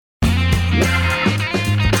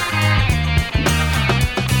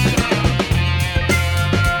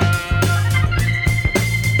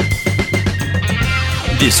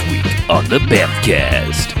This week on the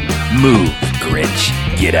Bamcast. Move, Grinch.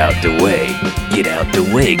 Get out the way. Get out the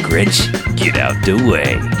way, Grinch. Get out the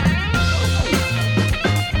way.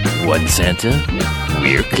 One Santa,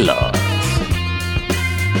 we're Claus.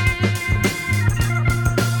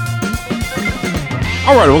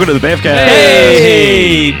 All right, welcome to the Bamcast.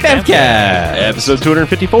 Hey, Bamcast. Episode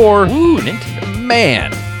 254. Ooh, Nintendo.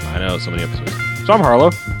 Man. I know, so many episodes. So I'm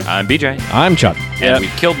Harlow. I'm BJ. I'm Chuck. And we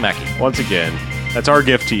killed Mackie. Once again. That's our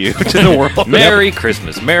gift to you, to the world. Merry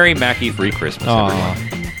Christmas. Merry Mackie free Christmas, Aw.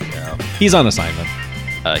 everyone. He's on assignment.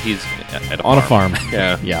 He's at On a farm.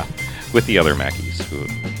 Yeah. Yeah. with the other Mackies.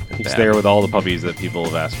 He's there with all the puppies that people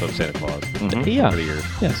have asked of Santa Claus Yeah. over the years.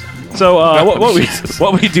 Yes. So Jesus.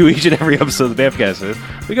 what we do each and every episode of the Bamcast is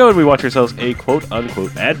we go and we watch ourselves a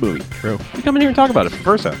quote-unquote bad movie. True. We come in here and talk about it for the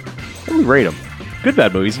first time. And we rate them. Good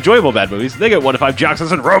bad movies, enjoyable bad movies. They get 1 to 5 jocks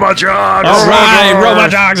and Robot Jocks! All right,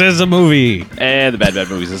 Robot Dogs is a movie. And the bad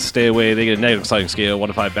movies is Stay Away. They get a negative sliding scale, 1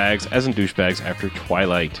 to 5 bags, as in douchebags after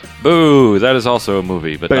Twilight. Boo! That is also a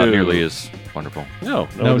movie, but not Boo. nearly as wonderful. No,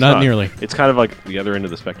 No, it's not nearly. It's kind of like the other end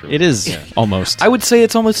of the spectrum. It is almost. I would say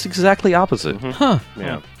it's almost exactly opposite. Huh.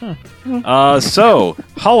 Yeah. So,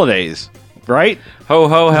 holidays, right? Ho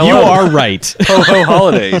ho hello. You are right. Ho ho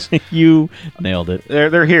holidays. You nailed it.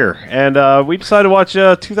 They're here, and we decided to watch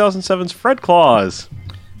 2007's Fred Claus.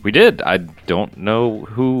 We did. I don't know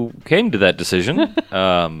who came to that decision,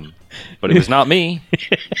 but it was not me.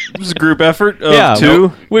 It was a group effort of Yeah.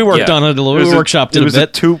 two. We worked Yeah. on it a little. We workshopped it was a bit.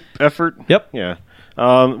 a two effort. Yep. Yeah.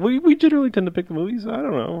 We generally tend to pick the movies. I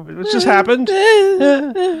don't know. It just happened.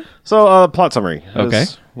 So, plot summary. Okay.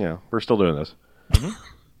 Yeah, we're still doing this.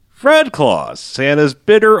 Fred Claus, Santa's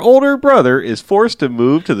bitter older brother, is forced to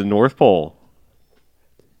move to the North Pole.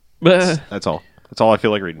 That's all. That's all I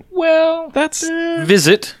feel like reading. Well, That's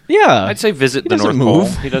visit. yeah. I'd say visit He the doesn't North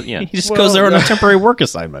move. Pole. He does. Yeah. He just goes there on a temporary work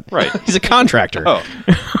assignment. Right. He's a contractor. Oh,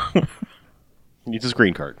 He needs his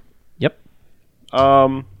green card. Yep.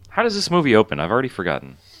 how does this movie open? I've already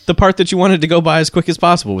forgotten. The part that you wanted to go by as quick as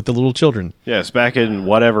possible with the little children. Yes, back in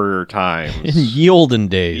whatever times. In ye olden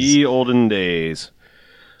days. Ye olden days.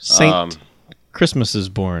 Saint Christmas is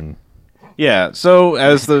born. Yeah, so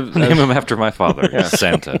as the... Name him after my father,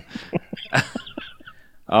 Santa.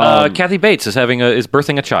 Kathy Bates is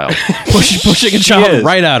birthing a child. Pushing a is. child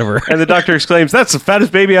right out of her. And the doctor exclaims, "That's the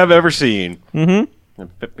fattest baby I've ever seen." Mm-hmm.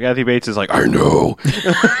 And Kathy Bates is like, "I know."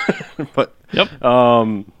 But Yep.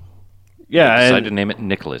 yeah, Decided to and, name it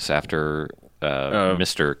Nicholas after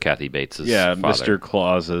Mr. Kathy Bates's Mr. father.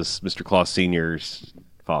 Mr. Claus Senior's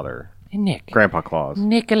father, Nick. Grandpa Claus.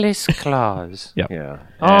 Nicholas Claus. Yep. Yeah.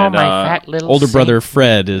 Oh, and, my fat little Older saint. brother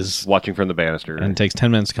Fred is watching from the banister. and takes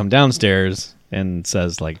 10 minutes to come downstairs and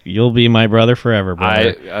says like, "You'll be my brother forever,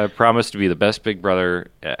 brother." I promise to be the best big brother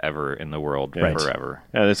ever in the world forever.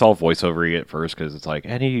 And it's all voiceovery at first because it's like,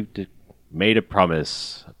 and he made a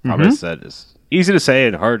promise that is easy to say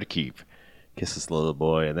and hard to keep. Kisses the little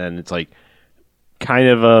boy, and then it's like kind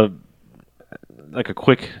of a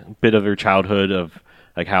quick bit of their childhood of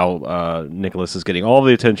like how Nicholas is getting all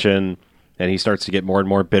the attention, and he starts to get more and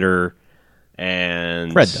more bitter.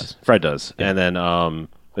 And Fred does, and then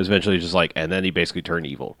is eventually just like, and then he basically turned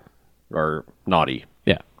evil or naughty.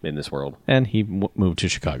 Yeah. In this world. And he moved to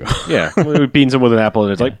Chicago. Yeah, we beans him with an apple,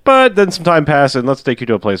 and it's like, but then some time passed, and let's take you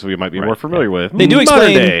to a place we might be more familiar with. They do Modern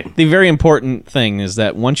explain day. the very important thing is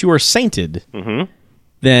that once you are sainted,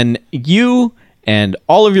 then you and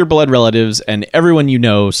all of your blood relatives and everyone you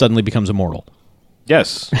know suddenly becomes immortal.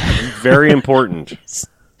 Yes, very important.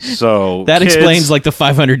 So That kids, explains like the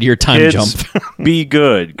 500-year time kids, jump. be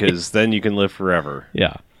good, because then you can live forever.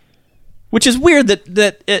 Yeah. Which is weird that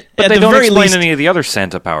But at they the don't very explain least any of the other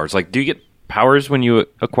Santa powers. Like, do you get powers when you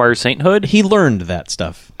acquire sainthood? he learned that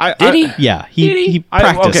stuff. Did he? Yeah, he Okay,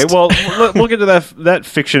 practiced. well, we'll get to that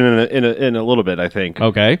fiction in a little bit, I think.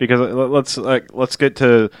 Okay. Because let's get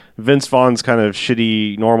to Vince Vaughn's kind of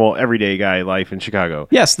shitty, normal, everyday guy life in Chicago.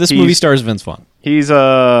 Yes, this He's- movie stars Vince Vaughn. He's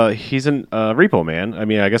an repo man. I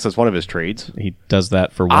mean, I guess that's one of his trades. He does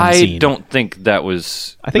that for one I scene. don't think that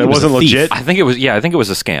was. I think That it was wasn't a thief. legit? I think it was. Yeah, I think it was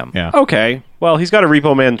a scam. Yeah. Okay, well, he's got a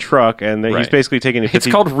repo man truck, and he's Right. basically taking a 50... It's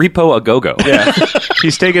called Repo a Go Go. Yeah,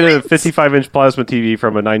 he's taking a 55-inch plasma TV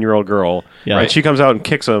from a 9-year-old girl, Yeah. and she comes out and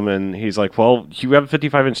kicks him, and he's like, "Well, you have a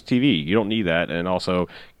 55-inch TV. You don't need that." And also,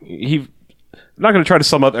 I'm not going to try to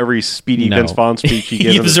sum up every speedy No. Vince Vaughn speech he He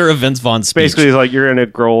gives. gives her a Vince Vaughn speech. Basically, he's like, "You're going to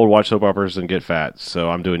grow old, watch soap operas, and get fat. So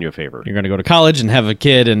I'm doing you a favor." You're going to go to college and have a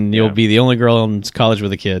kid, and you'll Yeah. be the only girl in college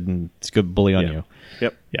with a kid, and it's a good bully on you.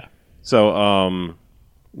 Yep. Yeah. So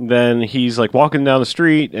then he's like walking down the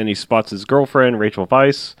street, and he spots his girlfriend, Rachel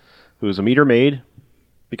Weisz, who's a meter maid,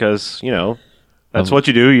 because That's what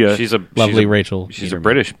you do. You She's a Lovely she's a, Rachel. She's a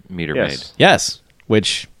British meter Yes. Yes,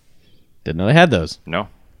 which didn't know they had those. maid.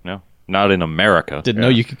 No, not in America. Didn't know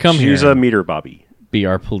you could come She's here a and meter Bobby, be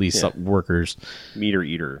our police workers. meter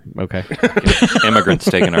eater. Okay. Immigrants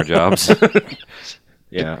taking our jobs.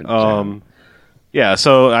 Yeah. Yeah,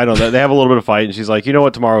 so I know that they have a little bit of fight, and she's like, "You know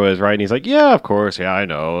what tomorrow is, right?" And he's like, "Yeah, of course. Yeah, I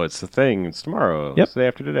know. It's the thing. It's tomorrow. Yep. It's the day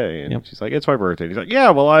after today." And Yep. she's like, "It's my birthday." And he's like, "Yeah,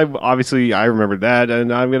 well, I remembered that,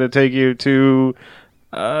 and I'm going to take you to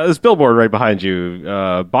this billboard right behind you,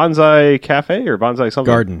 Bonsai Cafe or Bonsai something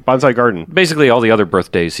Garden. Bonsai Garden." Basically, all the other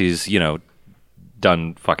birthdays, he's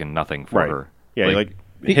done fucking nothing for Right. her. Yeah,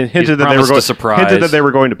 he he's hinted that they were promised a going surprise. hinted that they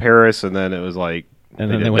were going to Paris, and then it was like, And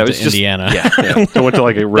then they didn't. went That to was just- Indiana. Yeah. They went to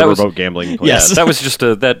like a was- riverboat gambling place. Yes. That was just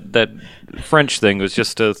that French thing was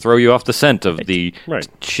just to throw you off the scent of the Right.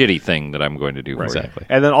 shitty thing that I'm going to do for you. Exactly.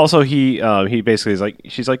 And then also he basically is like,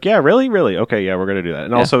 she's like, yeah, really, okay, yeah, we're gonna do that.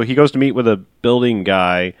 And also he goes to meet with a building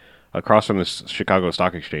guy across from the Chicago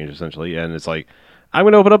Stock Exchange, essentially, and it's like, I'm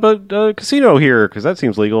gonna open up a casino here because that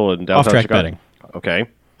seems legal in downtown Off-track Chicago. betting. Okay,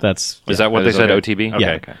 That's Is that what that they is said? okay. OTB? Okay.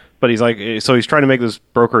 Yeah. Okay. But he's like, so he's trying to make this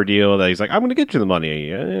broker deal that he's like, I'm going to get you the money.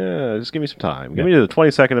 Yeah, just give me some time. Give me to the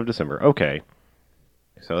 22nd of December. Okay.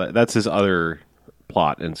 So that's his other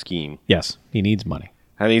plot and scheme. yes. He needs money.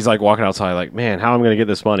 And he's like walking outside, like, man, how am I going to get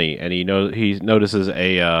this money? And he notices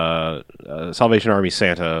a Salvation Army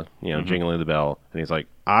Santa, jingling the bell, and he's like,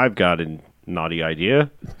 I've got a naughty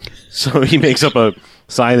idea. So he makes up a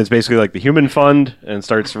sign that's basically like the Human Fund and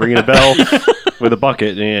starts ringing a bell with a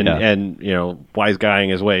bucket and wise guying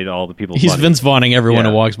his way to all the people's He's money. Vince Vaughning everyone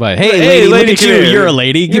Yeah. who walks by. Hey, Hey, lady, look lady, at come you. here. You're a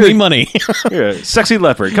lady. Give me money. Yeah, sexy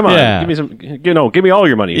leopard, come on, Yeah. give me some. Give me all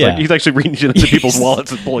your money. Yeah. Like, he's actually reaching into people's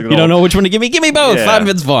wallets and pulling it You all. don't know which one to give me? Give me both. Yeah. I'm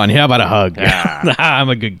Vince Vaughn. How about a hug? Yeah. I'm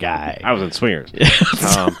a good guy. I was in Swingers.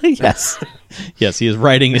 Yes. Yes, he is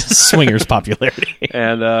riding his swingers popularity.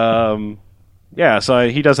 And yeah, so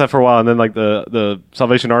he does that for a while, and then like the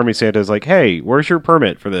Salvation Army Santa is like, "Hey, where's your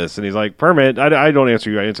permit for this?" And he's like, "Permit? I don't answer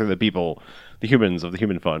you. I answer the people, the humans of the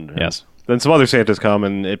Human Fund." Yes. Then some other Santas come,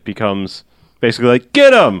 and it becomes basically like,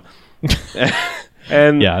 "Get him!"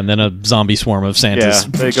 And Yeah, and then a zombie swarm of yeah, Santas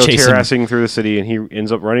they go chasing. terrassing through the city, and he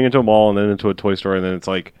ends up running into a mall, and then into a toy store, and then it's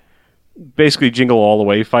like basically Jingle All the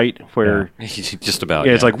Way fight where. Just about.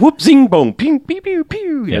 Yeah, it's like whoop, zing, boom, ping, pew, pew,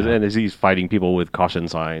 pew, Yeah. and as he's fighting people with caution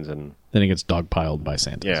signs, and Then he gets dogpiled by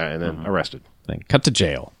Santas. yeah, and then arrested. Then cut to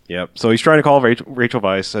jail. Yep. So he's trying to call Rachel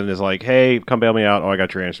Weisz and is like, "Hey, come bail me out. Oh, I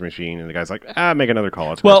got your answering machine." And the guy's like, "Make another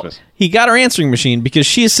call. It's Well, Christmas." he got her answering machine because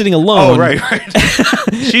she is sitting alone Oh, right.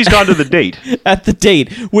 She's gone to the date. at the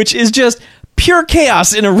date, which is just pure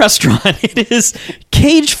chaos in a restaurant. It is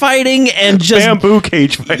cage fighting and just Bamboo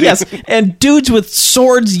cage fighting. yes, and dudes with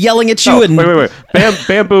swords yelling at you. Oh, and wait.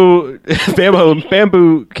 Bamboo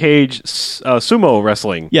cage sumo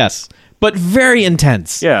wrestling. yes, but very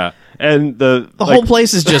intense. Yeah. And the whole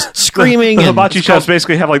place is just screaming. The and hibachi chefs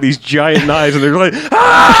basically have like these giant knives, and they're like,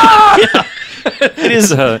 "Ah!" it is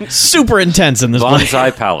super intense in this place.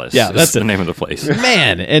 Bonsai Palace. Yeah, is that's the it. name of the place.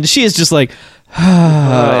 Man, and she is just like,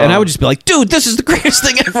 and I would just be like, dude, this is the greatest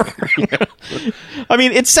thing ever. I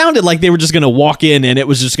mean, it sounded like they were just going to walk in and it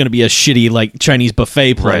was just going to be a shitty like Chinese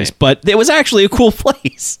buffet place, Right. but it was actually a cool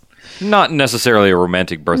place. Not necessarily a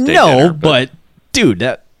romantic birthday No, dinner, but dude,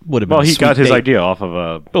 that would have been. Well, a he sweet got his date. idea off of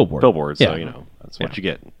a Billboard. so Yeah. that's what you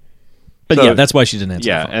get. But so- yeah, that's why she didn't answer.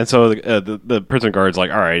 Yeah, the phone. and so the prison guard's like,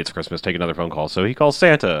 "All right, it's Christmas. Take another phone call." So he calls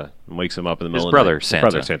Santa and wakes him up in the middle of the brother, night. Santa.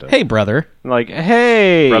 His brother Santa. Hey, brother. And like,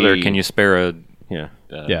 hey, brother, can you spare a Yeah,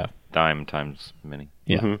 Yeah. dime times many?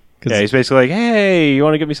 Yeah. yeah. 'Cause- He's basically like, "Hey, you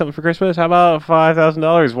want to get me something for Christmas? How about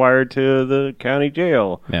 $5,000 wired to the county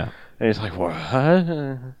jail?" yeah. And he's like, "What?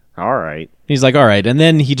 All right." He's like, all right. And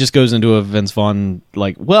then he just goes into a Vince Vaughn,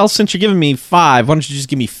 like, well, since you're giving me 5, why don't you just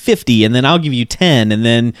give me 50 and then I'll give you 10. And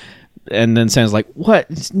then Santa's like,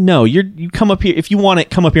 what? No, you come up here. If you want it,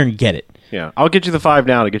 come up here and get it. Yeah, I'll get you the 5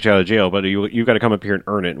 now to get you out of jail, but you got to come up here and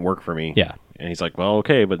earn it and work for me. Yeah. And he's like, "Well,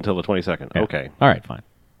 okay, but until the 22nd." Okay. All right, fine.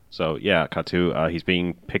 So yeah, cut to he's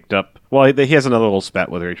being picked up. Well, he has another little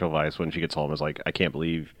spat with Rachel Weisz when she gets home. Is like, "I can't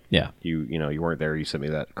believe Yeah. you weren't there. You sent me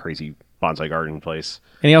that crazy bonsai garden place."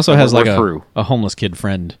 And he also has We're like through. a homeless kid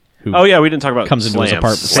friend who Oh yeah, we didn't talk about Comes into his Slam.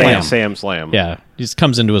 apartment. Slam. yeah, he just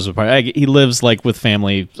comes into his apartment. He lives like with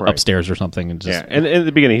family Right. upstairs or something. And just Yeah, and in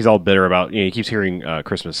the beginning, he's all bitter about. He keeps hearing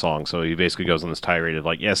Christmas songs, so he basically goes on this tirade of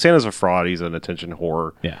like, "Yeah, Santa's a fraud. He's an attention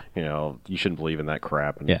whore. Yeah. You shouldn't believe in that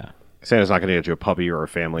crap. And Yeah. Santa's not going to get you a puppy or a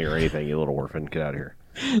family or anything. You little orphan, get out of here."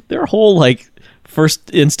 Their whole like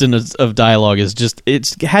first instant of dialogue is just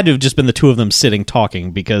it's had to have just been the two of them sitting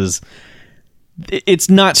talking because it's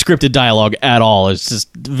not scripted dialogue at all. It's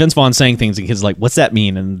just Vince Vaughn saying things, and kids are like, "What's that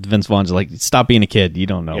mean?" And Vince Vaughn's like, "Stop being a kid. You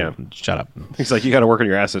don't know. Yeah. Shut up." He's like, you got to work on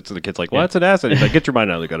your assets. And the kid's like, what's an asset? He's like, get your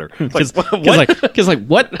mind out of the gutter. It's like, Kids like,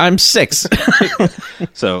 "What? I'm 6."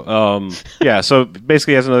 So, yeah. So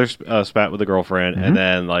basically, he has another spat with the girlfriend, and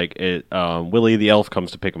then like Willie the elf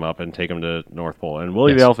comes to pick him up and take him to North Pole. And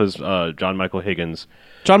Willie the elf is John Michael Higgins'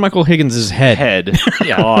 John Michael Higgins' head.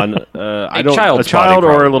 on a child's child body,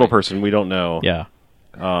 or a probably. little person. We don't know. Yeah.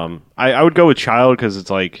 I would go with child because it's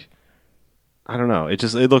like, I don't know. It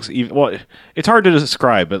looks even. Well, it's hard to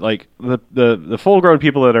describe, but like the full grown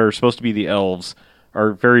people that are supposed to be the elves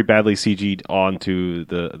are very badly CG'd onto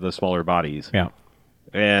the smaller bodies. Yeah.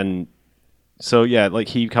 And so yeah, like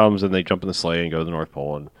he comes and they jump in the sleigh and go to the North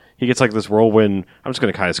Pole, and he gets like this whirlwind. I'm just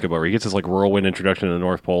going to kind of skip over. He gets this like whirlwind introduction to the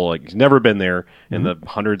North Pole. Like he's never been there in the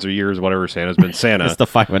hundreds of years, whatever Santa's been Santa. It's the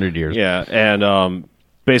 500 years. Yeah, and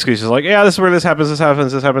basically he's just like, yeah, this is where this happens,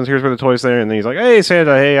 here's where the toy's there, and then he's like, hey,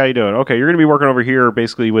 Santa, hey, how you doing? Okay, you're going to be working over here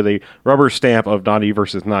basically with a rubber stamp of naughty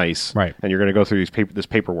versus nice. Right. And you're going to go through this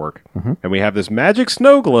paperwork. And we have this magic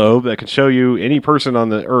snow globe that can show you any person on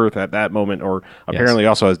the Earth at that moment, or apparently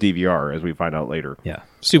also has DVR, as we find out later. Yeah.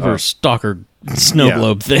 Super stalker snow yeah.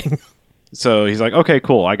 globe thing. So he's like, okay,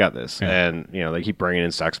 cool, I got this. Yeah. And, they keep bringing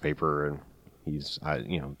in stacks of paper, and he's,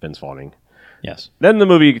 Vince Vaughning. Yes. Then the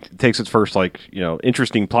movie takes its first,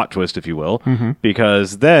 interesting plot twist, if you will,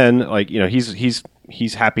 because then,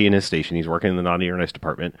 he's happy in his station. He's working in the naughty or nice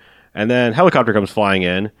department, and then helicopter comes flying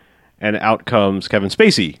in, and out comes Kevin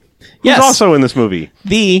Spacey, who's also in this movie.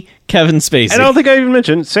 The Kevin Spacey. And I don't think I even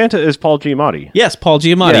mentioned Santa is Paul Giamatti. Yes, Paul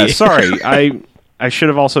Giamatti. Yeah, sorry, I should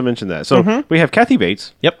have also mentioned that. So we have Kathy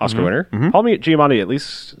Bates, Oscar winner. Paul Giamatti at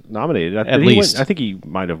least nominated. At least. I think he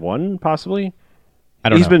might have won, possibly. I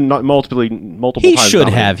don't know. He's been multiple He times should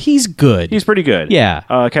nominated. have. He's good. He's pretty good. Yeah.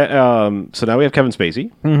 So now we have Kevin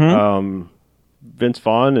Spacey. Vince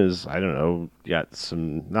Vaughn is, I don't know, got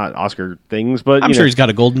some, not Oscar things, but I'm sure he's got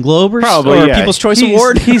a Golden Globe or probably People's Choice He's-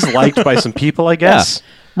 Award. He's liked by some people, I guess.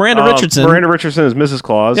 Miranda Richardson. Miranda Richardson is Mrs.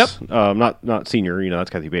 Claus. Yep. Not senior. That's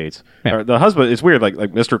Kathy Bates. Yeah. The husband. It's weird. Like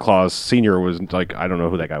Mr. Claus Senior was like, I don't know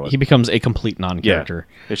who that guy was. He becomes a complete non-character.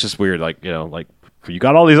 It's just weird. You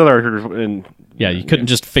got all these other actors, and Yeah, you couldn't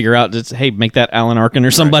just figure out, just, hey, make that Alan Arkin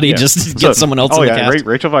or somebody, yeah. just get someone else in the cast.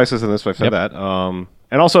 Rachel Weisz is in this. I said Yep. that.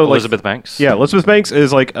 And also Elizabeth Banks. Yeah, Elizabeth Banks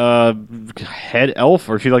is like head elf,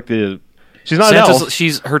 or she's like she's not an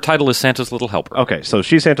elf. Her title is Santa's Little Helper. Okay, so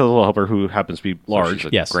she's Santa's little helper who happens to be large.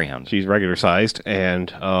 She's a greyhound. She's regular sized, and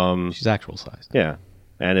She's actual sized. yeah,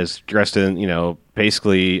 and is dressed in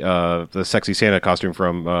basically the sexy Santa costume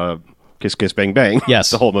from Kiss Kiss Bang Bang.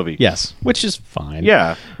 Yes. The whole movie. Yes, which is fine.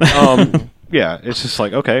 Yeah. Yeah, it's just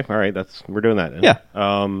like, okay, all right, we're doing that. Yeah.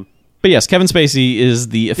 But yes, Kevin Spacey is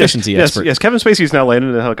the efficiency expert. Yes, Kevin Spacey's now landed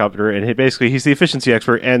in a helicopter, and he's the efficiency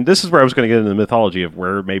expert. And this is where I was going to get into the mythology of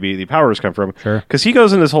where maybe the powers come from. Sure. Because he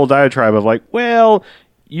goes in this whole diatribe of like, well,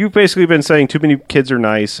 you've basically been saying too many kids are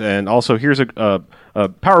nice, and also here's a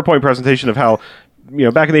PowerPoint presentation of how,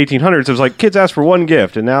 back in the 1800s, it was like kids asked for one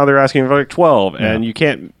gift, and now they're asking for like 12, and you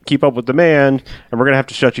can't keep up with demand, and we're going to have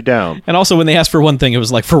to shut you down. And also, when they asked for one thing, it was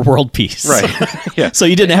like for world peace. Right. Yeah. So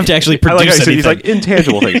you didn't have to actually I like produce how anything. he's like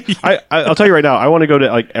intangible things. I'll tell you right now, I want to go to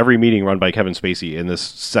like every meeting run by Kevin Spacey in this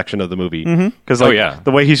section of the movie because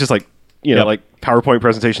the way he's just like like PowerPoint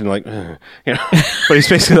presentation, like but he's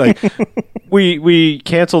basically like we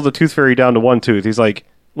cancel the tooth fairy down to one tooth. He's like,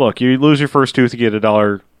 look, you lose your first tooth, you get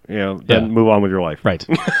 $1. Then move on with your life. Right.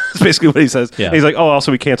 That's basically what he says. Yeah. And he's like, oh,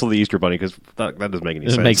 also we canceled the Easter Bunny because that doesn't make any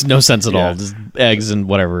sense. It makes no sense at all. Just eggs and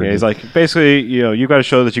whatever. Yeah, he's like, basically, you've got to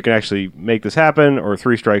show that you can actually make this happen, or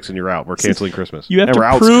 3 strikes and you're out. We're canceling Christmas. You have and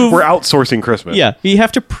to prove we're outsourcing Christmas. Yeah, you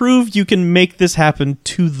have to prove you can make this happen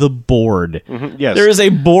to the board. Yes. There is a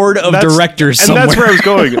board of directors and somewhere. that's where I was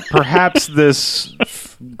going. Perhaps this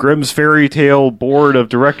Grimm's fairy tale board of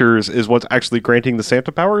directors is what's actually granting the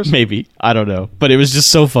Santa powers. Maybe. I don't know. But it was just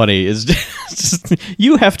so funny. It's just,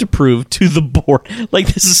 you have to prove to the board. Like,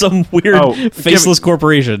 this is some weird faceless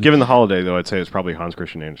corporation. Given the holiday, though, I'd say it's probably Hans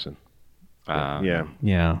Christian Andersen. Yeah.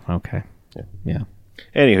 Yeah, okay. Yeah.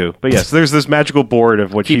 Anywho, but yes, there's this magical board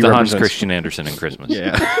of what Keep he the Hans represents. Christian Andersen in Christmas.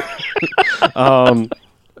 Yeah.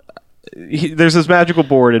 There's this magical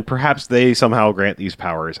board, and perhaps they somehow grant these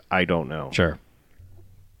powers. I don't know. Sure.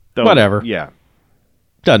 Though, Whatever. Yeah.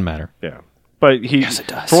 Doesn't matter. Yeah. But Yes, it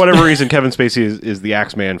does. for whatever reason, Kevin Spacey is the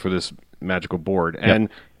Axeman for this magical board. And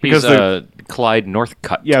He's because Clyde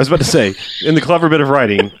Northcutt. yeah, I was about to say, in the clever bit of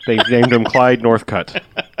writing, they named him Clyde Northcutt.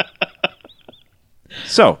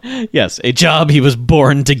 So, Yes, a job he was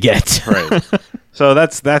born to get. right. So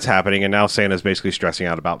that's happening, and now Santa's basically stressing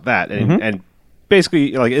out about that. And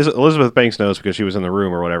basically, like Elizabeth Banks knows because she was in the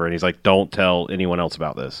room or whatever, and he's like, "Don't tell anyone else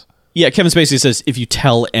about this." Yeah, Kevin Spacey says if you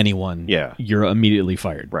tell anyone, Yeah. you're immediately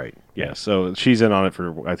fired. Right. Yeah. So she's in on it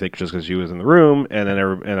for, I think, just because she was in the room, and then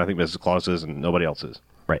and I think Mrs. Claus is, and nobody else is.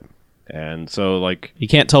 Right. And so, like, He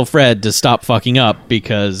can't tell Fred to stop fucking up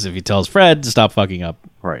because if he tells Fred to stop fucking up,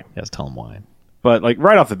 right. he has to tell him why. But like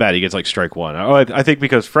right off the bat, he gets like strike one. Oh, I think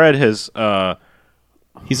because Fred has,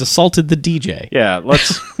 He's assaulted the DJ. yeah.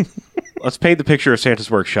 Let's paint the picture of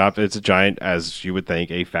Santa's workshop. It's a giant, as you would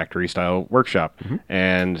think, a factory-style workshop.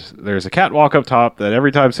 And there's a catwalk up top that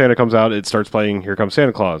every time Santa comes out, it starts playing Here Comes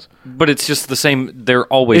Santa Claus. But it's just the same. They're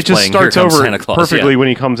always It just playing starts Here Comes over Santa Claus. perfectly Yeah. when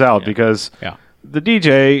he comes out because Yeah. the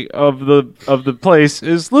DJ of the place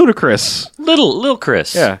is Ludacris. Little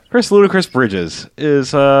Chris. Yeah, Chris Ludacris Bridges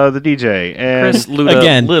is the DJ, and Chris Luda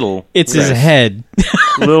Again, Little. it's his Yes. head.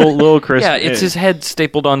 little Chris. Yeah, it's his head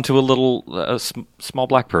stapled onto a little small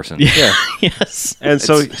black person. Yeah. Yes. And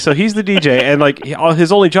so he's the DJ, and like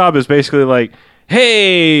his only job is basically like,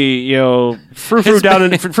 hey, you know, frou frou down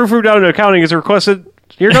in accounting is requested.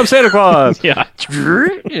 Here comes Santa Claus. Yeah.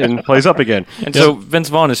 And plays up again. And so Vince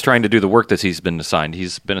Vaughn is trying to do the work that he's been assigned.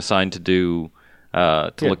 He's been assigned to do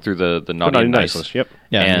look through the naughty and nice list. Yep.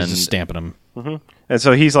 Yeah, And- he's just stamping him. And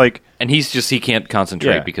so he's like, And he can't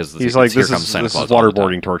concentrate because he's like, Here this Comes is Santa Claus. this is all the time.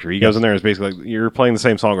 waterboarding torture. He goes in there and is basically like, you're playing the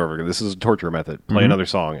same song over again. This is a torture method. Play another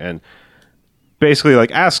song. And basically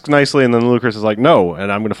like ask nicely, and then Ludacris is like, no,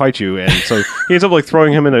 and I'm going to fight you. And so he ends up like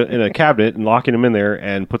throwing him in a cabinet and locking him in there,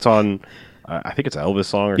 and puts on I think it's an Elvis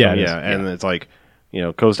song or Yeah, something. it is. Yeah, and it's like, you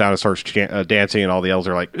know, goes down and starts dancing, and all the elves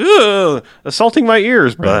are like, ugh, assaulting my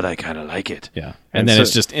ears, but I kind of like it. Yeah. And And then so-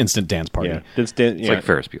 it's just instant dance party. Yeah, It's like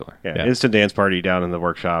Ferris Bueller. yeah, Yeah. instant dance party down in the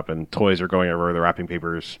workshop, and toys are going everywhere. The wrapping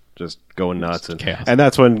papers just going nuts, and chaos. and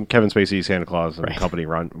that's when Kevin Spacey, Santa Claus, and company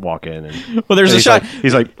walk in. And Well, there's and a he's shot. Like,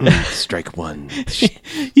 he's like, strike one.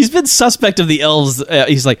 He's been suspect of the elves.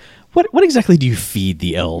 He's like, what exactly do you feed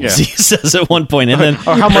the elves? Yeah. He says at one point, and then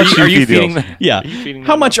Or how much Are do you you feed the feeding elves? them? yeah, feeding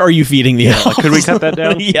how them much are you feeding the elves? could we cut that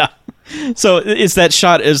down? Yeah. So it's that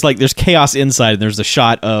shot is like there's chaos inside, and there's the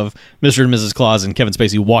shot of Mr. and Mrs. Claus and Kevin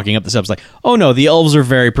Spacey walking up the steps like, oh no, the elves are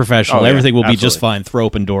very professional. Oh, yeah, Everything will be just absolutely. fine. Throw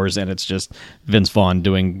open doors, and it's just Vince Vaughn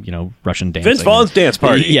doing, Russian dancing. Vince Vaughn's dance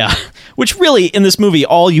party. Yeah. Which really, in this movie,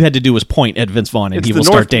 all you had to do was point at Vince Vaughn, and It's he the will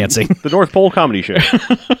start dancing. The North Pole comedy show.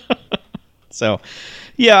 So,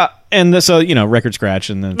 yeah, and so record scratch,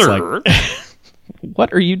 and then it's like,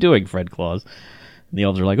 what are you doing, Fred Claus? And the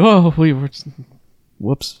elves are like, oh, we were,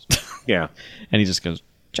 whoops, Yeah, and he just goes,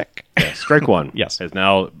 check. strike one. Yes. has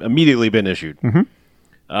now immediately been issued.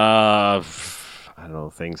 I don't know.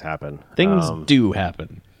 Things happen. Things do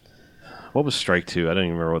happen. What was strike two? I don't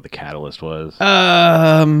even remember what the catalyst was.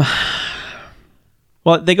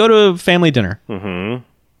 Well, they go to a family dinner.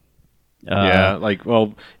 yeah, like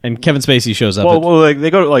And Kevin Spacey shows up. well, like they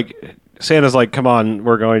go to like Santa's like, come on,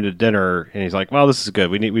 we're going to dinner, and he's like, well, this is good.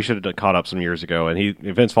 We should have caught up some years ago. And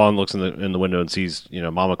Vince Vaughn looks in the window and sees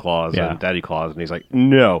Mama Claus Yeah. and Daddy Claus, and he's like,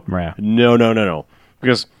 no, Yeah. no,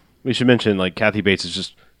 because we should mention like Kathy Bates is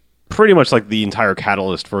just pretty much like the entire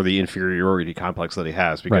catalyst for the inferiority complex that he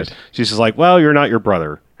has, because Right. she's just like, well, you're not your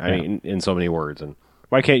brother. I mean, in so many words, and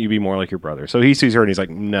why can't you be more like your brother? So he sees her and he's like,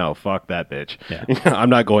 no, fuck that bitch. Yeah. I'm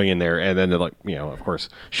not going in there. And then they're like, of course,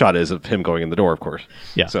 shot is of him going in the door, of course.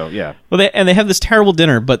 Yeah. So yeah. Well, they have this terrible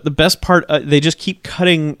dinner, but the best part, they just keep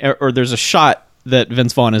cutting, or there's a shot that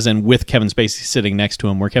Vince Vaughn is in with Kevin Spacey sitting next to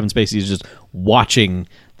him, where Kevin Spacey is just watching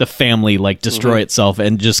the family like destroy itself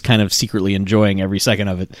and just kind of secretly enjoying every second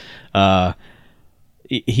of it.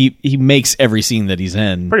 He makes every scene that he's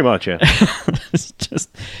in. Pretty much, yeah. It's just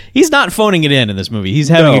he's not phoning it in this movie. He's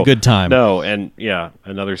having a good time. No, and yeah,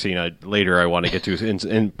 another scene I want to get to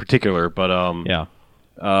in particular, but Yeah.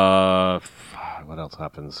 what else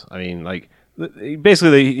happens? I mean, like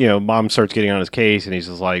basically, Mom starts getting on his case, and he's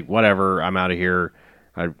just like, whatever, I'm out of here.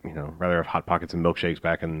 I'd rather have hot pockets and milkshakes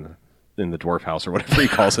back in the dwarf house or whatever he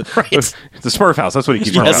calls it. Right. It's the Smurf house. That's what he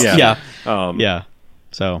keeps Yes, calling it. yeah. Yeah.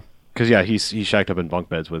 So Because he's shacked up in bunk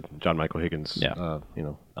beds with John Michael Higgins, Yeah.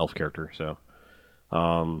 elf character. So,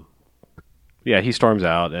 he storms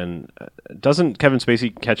out, and doesn't Kevin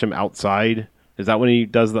Spacey catch him outside? Is that when he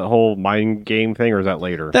does the whole mind game thing, or is that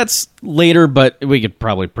later? that's later, but we could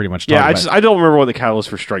probably pretty much talk about it. I don't remember what the catalyst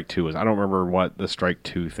for Strike 2 was. I don't remember what the Strike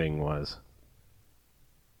 2 thing was.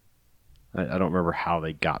 I don't remember how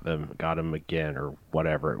they got him again, or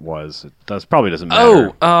whatever it was. Probably doesn't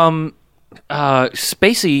matter.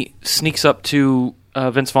 Spacey sneaks up to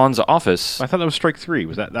Vince Vaughn's office. I thought that was Strike 3.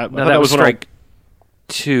 Was that? No, that was when Strike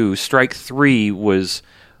 2. Strike 3 was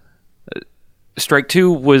Strike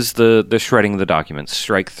 2 was the shredding of the documents.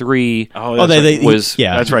 Strike 3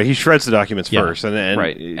 that's right. He shreds the documents first, and then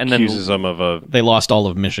accuses them of They lost all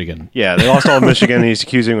of Michigan. Yeah, they lost all of Michigan, and he's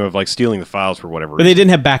accusing them of like stealing the files for whatever But reason. they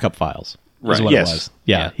didn't have backup files. Right. Is what Yes. it was.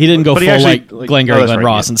 Yeah. He didn't go But he full actually, like Glengarry Glen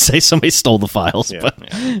Ross yeah. and say somebody stole the files. Yeah.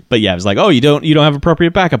 But yeah, it was like, oh, you don't have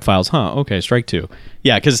appropriate backup files, huh? Okay, strike 2.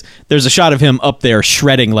 Yeah, because there's a shot of him up there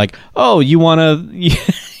shredding, like, oh, you want to.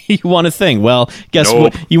 You want a thing? Well, guess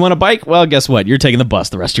what? You want a bike? Well, guess what? You're taking the bus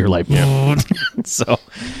the rest of your life. Yeah. So,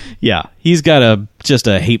 yeah, he's got just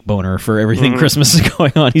a hate boner for everything Christmas is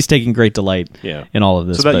going on. He's taking great delight in all of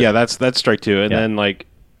this. So that's strike 2, and then like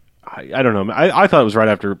I don't know. I thought it was right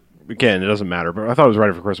after. Again, it doesn't matter, but I thought it was right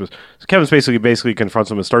after Christmas. So Kevin's basically confronts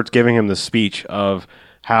him and starts giving him this speech of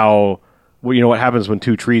how. Well, you know what happens when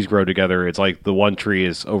two trees grow together? It's like the one tree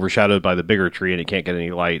is overshadowed by the bigger tree, and it can't get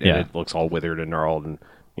any light, and it looks all withered and gnarled, and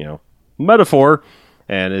metaphor.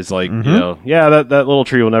 And it's like, that little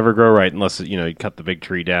tree will never grow right unless you cut the big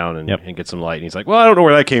tree down and get some light. And he's like, well, I don't know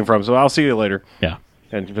where that came from, so I'll see you later. Yeah.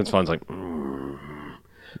 And Vince Vaughn's like,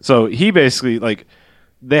 So he basically like.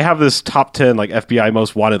 They have this top 10 like FBI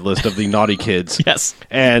most wanted list of the naughty kids. Yes.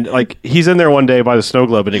 And like he's in there one day by the snow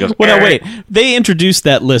globe and he goes, well, no, wait. They introduced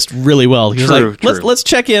that list really well. He was like, let's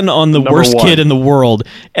check in on the worst kid in the world.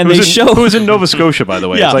 And they show who was in Nova Scotia, by the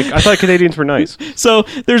way. It's like I thought Canadians were nice. So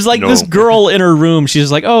there's like this girl in her room.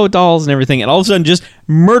 She's like, oh, dolls and everything. And all of a sudden just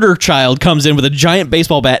Murder Child comes in with a giant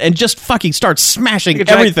baseball bat and just fucking starts smashing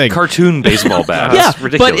everything. Cartoon baseball bat. Yeah,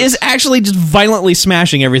 ridiculous. but is actually just violently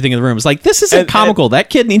smashing everything in the room. It's like, this isn't comical.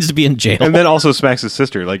 That kid needs to be in jail. And then also smacks his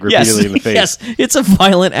sister like repeatedly in the face. Yes, it's a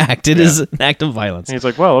violent act. It is an act of violence. And he's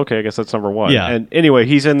like, well, okay, I guess that's number 1. Yeah. And anyway,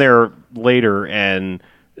 he's in there later and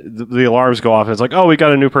the alarms go off and it's like, oh, we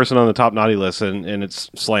got a new person on the top naughty list and it's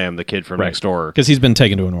Slam, the kid from next door. Because he's been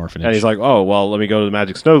taken to an orphanage. And he's like, oh, well, let me go to the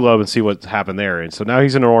Magic Snow Globe and see what happened there. And so now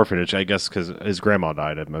he's in an orphanage, I guess because his grandma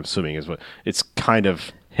died, I'm assuming is what it's kind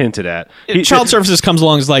of hinted at. Child Services comes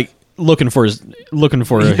along and is like, looking for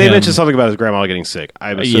They mentioned something about his grandma getting sick.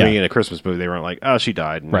 I'm assuming in a Christmas movie they weren't like, oh, she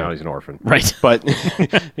died and now he's an orphan. Right. But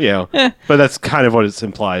but that's kind of what it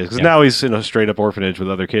implies because now he's in a straight up orphanage with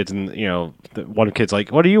other kids and the one kid's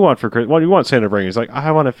like, what do you want for Christmas? What do you want Santa to bring? He's like,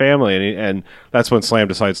 I want a family, and that's when Slam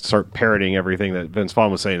decides to start parroting everything that Vince Vaughn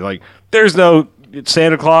was saying. Like, there's no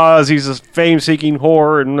Santa Claus. He's a fame-seeking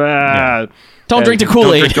whore and Don't drink the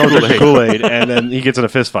Kool-Aid. Don't drink the Kool-Aid. And then he gets in a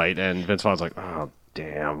fist fight and Vince Vaughn's like, oh,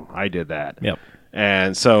 damn, I did that. Yep.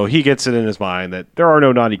 And so he gets it in his mind that there are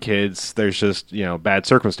no naughty kids. There's just, bad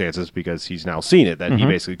circumstances because he's now seen it, that he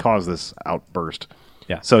basically caused this outburst.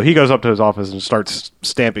 Yeah. So he goes up to his office and starts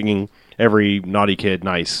stamping every naughty kid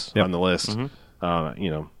nice on the list.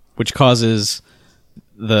 Which causes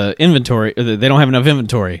the inventory. They don't have enough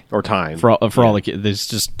inventory. Or time. For all the kids. There's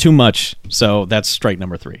just too much. So that's strike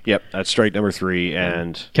number 3. Yep, that's strike number 3.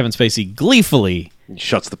 And Kevin Spacey gleefully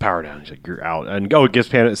shuts the power down. He's like, you're out. And it gives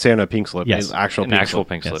Santa a pink slip. Yes. An actual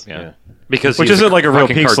pink slip. Yeah. Because which isn't like a real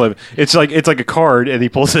pink slip. It's like a card, and he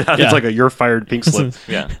pulls it out. Yeah. It's like a you're fired pink slip.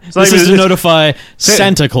 Yeah. This is to notify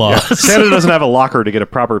Santa Claus. Yeah. Santa doesn't have a locker to get a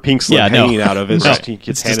proper pink slip hanging out of. It's just he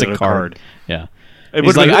gets handed a card. Yeah. It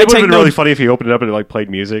would have been really funny if he opened it up and it like played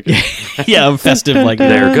music. Yeah, festive like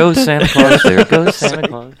there goes Santa Claus. There goes Santa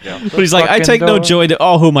Claus. Yeah. But he's like, I take no joy to.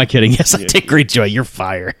 Oh, who am I kidding? Yes, I take great joy. You're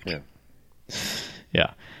fired.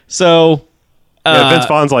 Yeah. So. Vince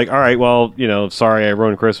Vaughn's like, all right, well, sorry I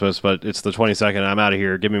ruined Christmas, but it's the 22nd. I'm out of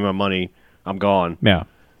here. Give me my money. I'm gone. Yeah.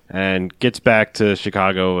 And gets back to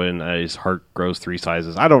Chicago, and his heart grows 3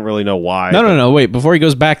 sizes. I don't really know why. No. Wait, before he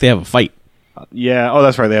goes back, they have a fight. Yeah. Oh,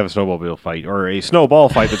 that's right. They have a snowmobile fight, or a snowball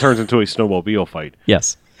fight that turns into a snowmobile fight.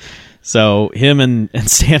 Yes. So him and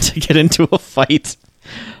Santa get into a fight,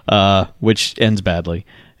 which ends badly.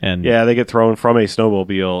 And yeah, they get thrown from a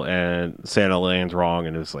snowmobile, and Santa lands wrong,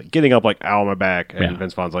 and is like getting up like, ow, my back. And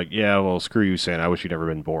Vince Vaughn's like, yeah, well, screw you, Santa. I wish you'd never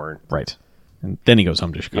been born. Right. And then he goes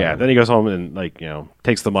home to Chicago. Yeah, then he goes home and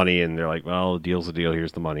takes the money, and they're like, well, the deal's the deal.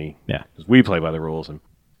 Here's the money. Yeah. Because we play by the rules. And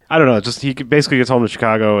I don't know. Just he basically gets home to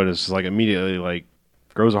Chicago, and it's just like immediately like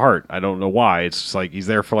grows a heart. I don't know why. It's just like he's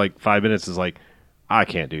there for like 5 minutes. It's like, I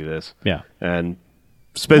can't do this. Yeah. And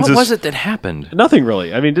spends What was it that happened? Nothing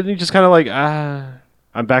really. I mean, didn't he just kind of like,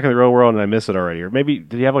 I'm back in the real world and I miss it already? Or maybe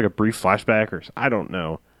did he have like a brief flashback? Or I don't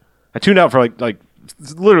know. I tuned out for like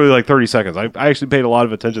literally like 30 seconds. I actually paid a lot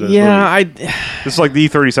of attention to this movie. This is like the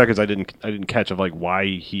 30 seconds I didn't catch of like why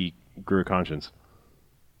he grew a conscience.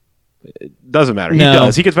 It doesn't matter. No. He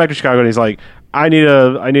does. He gets back to Chicago and he's like, I need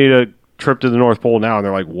a trip to the North Pole now. And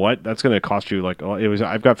they're like, what? That's going to cost you like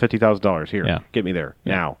I've got $50,000 here. Yeah. Get me there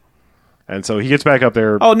now. And so he gets back up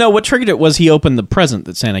there. Oh no! What triggered it was he opened the present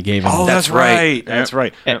that Santa gave him. Oh, that's right. That's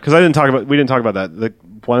right. Because we didn't talk about that.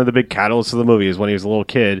 One of the big catalysts of the movie is when he was a little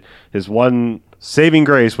kid. His one saving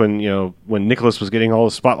grace when Nicholas was getting all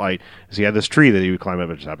the spotlight is he had this tree that he would climb up.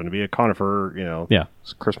 It just happened to be a conifer,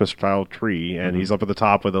 Christmas style tree, and he's up at the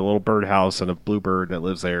top with a little birdhouse and a bluebird that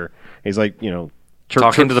lives there. He's like, chirp,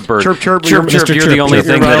 talking chirp, to the bird. Chirp, chirp, chirp, chirp. You're the only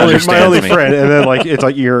thing that understands my only me. friend. And then it's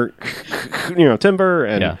like you're, timber,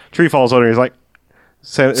 and tree falls over. And he's like,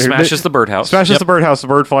 smashes the birdhouse. The birdhouse. The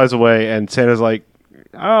bird flies away, and Santa's like,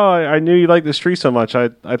 "Oh, I knew you liked this tree so much. I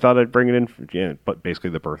thought I'd bring it in." But basically,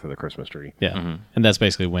 the birth of the Christmas tree. Yeah, and that's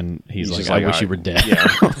basically when he's like, just "I wish you were dead."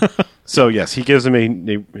 Yeah. So yes, he gives him a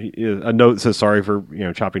note that says, "Sorry for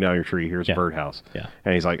chopping down your tree. Here's a birdhouse." Yeah,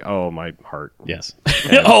 and he's like, "Oh, my heart." Yes.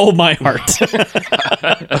 Oh, my heart.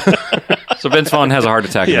 So Vince Vaughn has a heart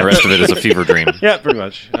attack, and the rest of it is a fever dream. Yeah, pretty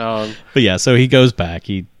much. But yeah, so he goes back.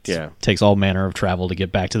 He takes all manner of travel to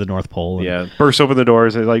get back to the North Pole. And bursts open the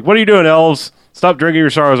doors. And he's like, "What are you doing, elves? Stop drinking your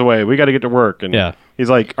sorrows away. We got to get to work." And he's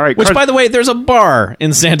like, "All right." Which, by the way, there's a bar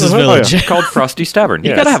in Santa's village called Frosty's Tavern. You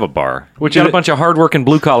Yes. got to have a bar. You got a bunch of hardworking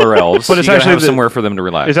blue-collar elves, but it's you gotta actually have somewhere for them to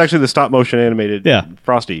relax. It's actually the stop-motion animated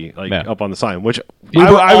Frosty up on the sign, which we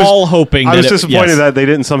were all hoping. I was disappointed that they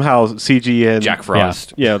didn't somehow CG in Jack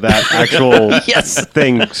Frost. Yeah, that actual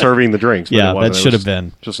thing serving the drinks. But it wasn't. That should have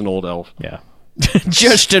been just an old elf. Yeah.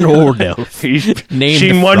 Just an old elf. Named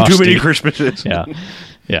seen one Frosty. too many Christmases.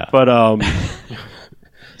 Yeah. But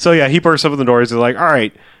so he bursts up in the doors. He's like, "All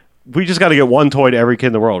right, we just got to get one toy to every kid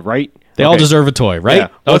in the world, right? They all deserve a toy, right?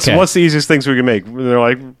 Yeah. What's the easiest things we can make?" And they're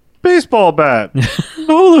like, "Baseball bat,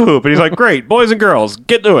 hula hoop." And he's like, "Great, boys and girls,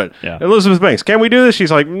 get to it." Yeah. Elizabeth Banks, can we do this?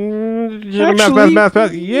 She's like,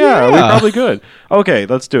 math. Yeah, we probably could. Okay,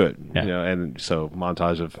 let's do it. Yeah. And so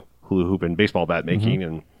montage of hula hoop and baseball bat making,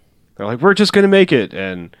 and they're like, "We're just gonna make it."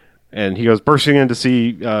 And he goes bursting in to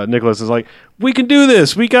see Nicholas. Is like, "We can do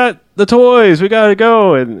this. We got the toys. We got to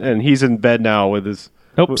go." And he's in bed now with his.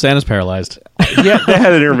 Nope, Santa's paralyzed. Yeah, they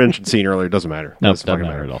had an intervention scene earlier. It doesn't matter. No, doesn't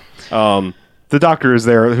matter at all. The doctor is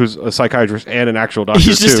there, who's a psychiatrist and an actual doctor.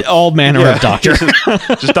 He's just all manner of doctor.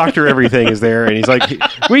 Just doctor everything is there, and he's like,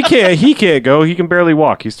 he can't go. He can barely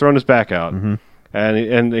walk. He's thrown his back out,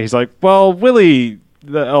 and he's like, "Well, Willie,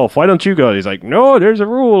 the elf, why don't you go?" And he's like, "No, there's a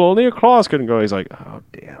rule. Only a Claus can go." He's like, "Oh,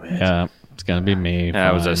 damn it." Yeah, it's gonna be me.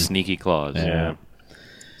 That was a sneaky Claus. Yeah.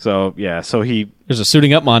 So there's a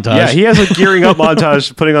suiting up montage. Yeah, he has a gearing up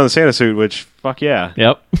montage, putting on the Santa suit, which fuck yeah.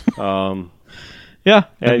 Yep. Yeah.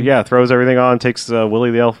 And throws everything on, takes Willie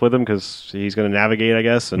the elf with him because he's going to navigate, I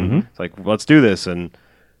guess. And it's like, let's do this. And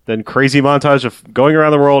then crazy montage of going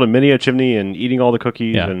around the world and mini a chimney and eating all the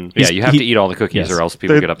cookies. Yeah. And you have to eat all the cookies or else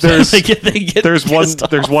people get upset. There's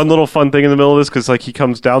one little fun thing in the middle of this because he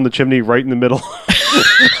comes down the chimney right in the middle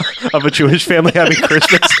of a Jewish family having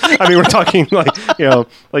Christmas. I mean, we're talking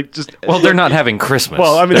just. Well, they're not having Christmas.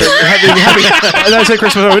 Well, I mean, they're having and I say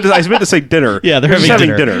Christmas. I meant to say dinner. Yeah, they're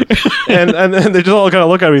having dinner. and they just all kind of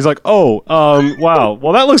look at him. He's like, "Oh, wow.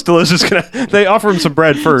 Well, that looks delicious." They offer him some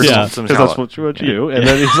bread first, because that's what you do. And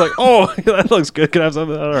then he's like, "Oh, that looks good. Can I have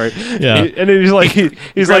something?" All right. Yeah. And then he's like,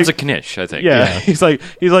 he's like a knish, I think. Yeah. He's like,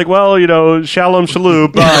 well, shalom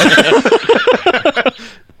shalom.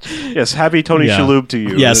 Yes, happy Tony Shalhoub to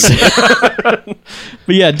you. Yes.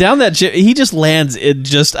 But yeah, down that he just lands.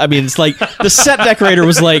 It's like the set decorator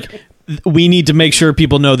was like, "We need to make sure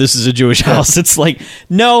people know this is a Jewish house." It's like,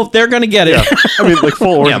 no, they're going to get it. Yeah. I mean, like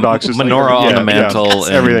full Orthodox. Menorah on the mantle.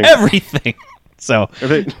 And everything. So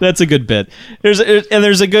that's a good bit. There's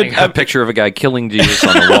a good a picture of a guy killing Jesus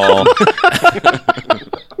on the wall.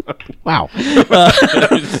 Wow.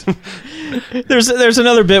 There's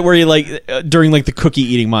another bit where he during the cookie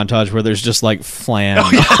eating montage where there's just flan. Oh,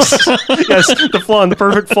 yes, the flan, the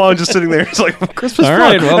perfect flan, just sitting there. It's like Christmas flan,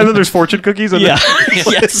 right, well, and then there's fortune cookies. And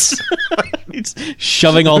yes. He's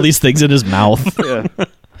shoving all these things in his mouth. Yeah.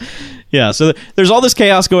 Yeah, so there's all this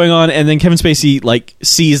chaos going on, and then Kevin Spacey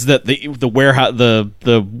sees that the warehouse,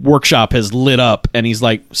 the workshop has lit up, and he's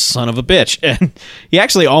like, "Son of a bitch!" And he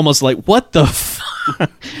actually almost what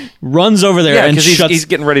the runs over there and shuts. He's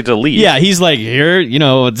getting ready to leave. Yeah, he's like, "Here,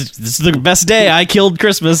 this is the best day. I killed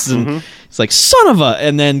Christmas," and it's like, "Son of a!"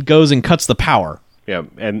 and then goes and cuts the power. Yeah,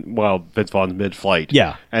 and while Vince Vaughn's mid-flight.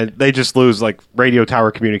 Yeah. And they just lose radio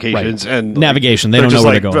tower communications and navigation. They don't know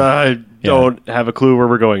where they're going. I don't have a clue where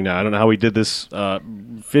we're going now. I don't know how we did this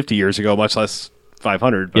 50 years ago, much less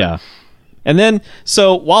 500. But. Yeah. And then,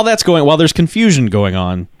 so while there's confusion going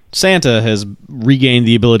on, Santa has regained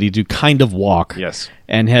the ability to kind of walk. Yes.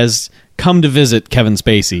 And has come to visit Kevin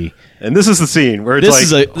Spacey. And this is the scene where it's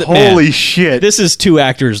This like, is holy man, shit. This is two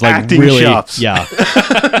actors like Acting really, chops. yeah.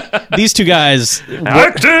 These two guys.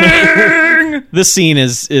 Acting. This scene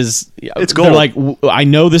is It's they're gold. like, I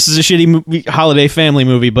know this is a shitty holiday family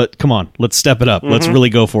movie, but come on, let's step it up. Let's really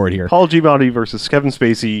go for it here. Paul Giamatti versus Kevin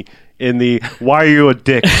Spacey in the "Why are you a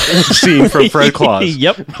dick" scene from Fred Claus.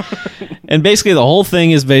 Yep. And basically, the whole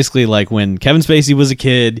thing is basically like when Kevin Spacey was a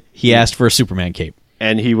kid, he asked for a Superman cape.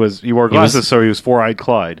 And he wore glasses, so he was four-eyed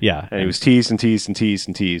Clyde. Yeah. And he was teased and teased and teased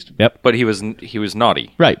and teased. Yep. But he was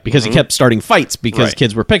naughty. Right, because he kept starting fights because Right.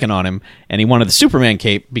 kids were picking on him, and he wanted the Superman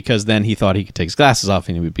cape because then he thought he could take his glasses off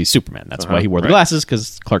and he would be Superman. That's why he wore the right. glasses,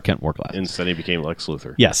 because Clark Kent wore glasses. Instead, he became Lex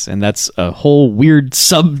Luthor. Yes, and that's a whole weird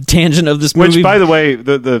sub-tangent of this movie. Which, by the way,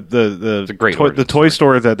 the a great toy, origin the toy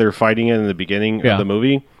store that they're fighting in the beginning Yeah. of the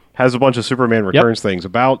movie has a bunch of Superman Returns things.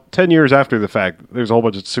 About 10 years after the fact, there's a whole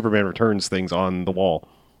bunch of Superman Returns things on the wall.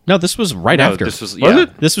 No, this was right No, after. this was Was yeah.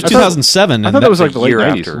 it? This was I thought- 2007. I and thought that was like the the late year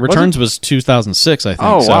 90s. after. Was Returns was 2006, I think. it?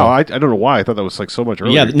 Oh, so. wow. I don't know why. I thought that was like so much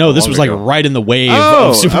earlier. Yeah, no, this was like ago. right in the wave Oh,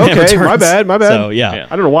 of Superman okay. Returns. My bad. So, yeah.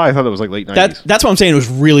 I don't know why I thought that was like late 90s. That's what I'm saying. It was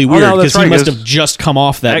really no, weird that's because right, he must 'cause have just come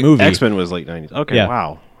off that movie. X-Men was late 90s. Okay, Yeah.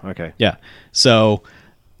 wow. Okay. Yeah. So,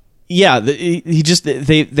 yeah, he just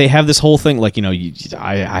they have this whole thing like, you know,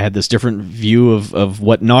 I had this different view of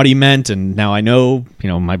what naughty meant, and now I know, you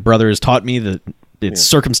know, my brother has taught me that it's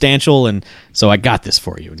circumstantial, and so I got this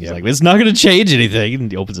for you. And he's like, it's not going to change anything. And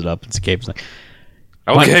he opens it up, it's a cape. It's like,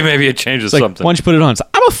 Okay, maybe it changes it's like, something. why don't you put it on? It's like,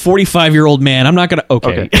 I'm a 45-year-old man. I'm not going to.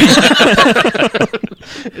 Okay.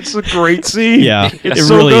 It's a great scene. Yeah, It's it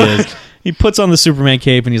so really good. is. He puts on the Superman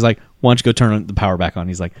cape, and he's like, why don't you go turn the power back on?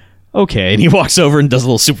 He's like, okay. And he walks over and does a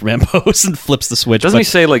little Superman pose and flips the switch. Doesn't But- he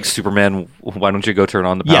say like Superman? Why don't you go turn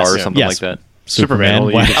on the power Yes, or something yes. like that? Superman,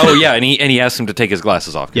 Superman. well, you- Why- Oh yeah, and he asked him to take his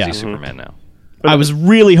glasses off because Yeah. he's Superman now. I was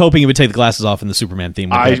really hoping he would take the glasses off in the Superman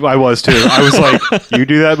theme. I was too. I was like, you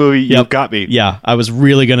do that movie, you Yep. got me. Yeah, I was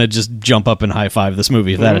really going to just jump up and high five this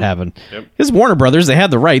movie if that had happened. Yep. Because Warner Brothers, they had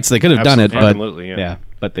the rights. They could have done it, but Absolutely, yeah.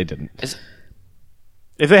 but they didn't.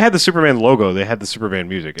 If they had the Superman logo, they had the Superman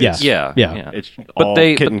music. Yeah. It's, Yeah, Yeah. It's But all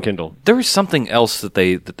they- Kit but- and Kindle. There was something else that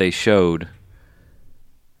they showed.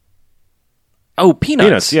 Oh, Peanuts.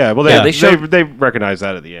 Peanuts, yeah. Well, they showed. they recognized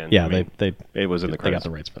that at the end. Yeah, I mean, they it was in the got credits. the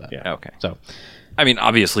rights for that. Yeah. Okay. So I mean,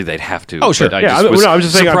 obviously they'd have to. Oh, sure. but I Yeah, just was I'm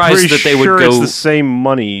just saying. I'm surprised pretty that they would sure go. it's the same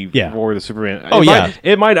money Yeah. for the Superman. Oh, it yeah. might,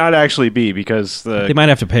 it might not actually be because the they might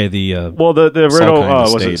have to pay the. well the original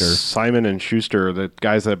Salkind was it estate or- Simon and Schuster, the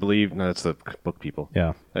guys that I believe. No, that's the book people.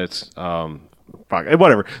 Yeah. It's fuck,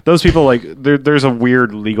 whatever. Those people like there's a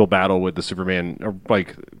weird legal battle with the Superman, or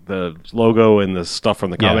like the logo and the stuff from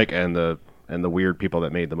the Yeah. comic and the weird people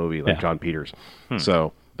that made the movie, like Yeah. John Peters.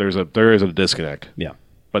 So there is a disconnect. Yeah.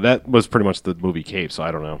 But that was pretty much the movie Cape, so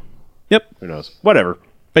I don't know. Yep. Who knows? Whatever.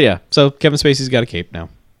 But yeah, so Kevin Spacey's got a cape now.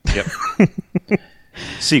 Yep.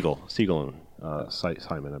 Siegel and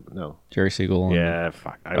Simon. No. Jerry Siegel. and- Yeah.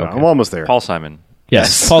 Fuck. I'm almost there. Paul Simon,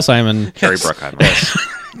 Yes. Paul Simon. Harry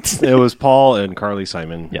Bruckheimer, It was Paul and Carly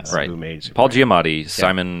Simon. Yes. right? Who made Paul Superman. Giamatti,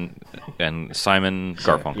 Simon, and Simon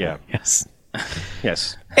Garfunkel. Yeah. Yes.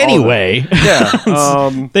 Yes. Anyway,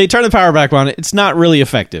 Yeah. they turn the power back on. It's not really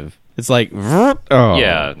effective. It's like, oh.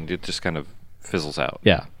 Yeah, it just kind of fizzles out.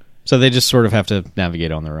 Yeah. So they just sort of have to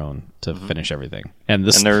navigate on their own to finish everything. And,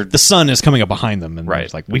 And they're- the sun is coming up behind them. And Right.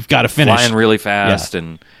 it's like, we've got to finish. Flying really fast,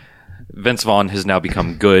 and Vince Vaughn has now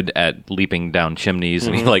become good at leaping down chimneys,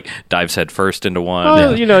 and he like dives head first into one.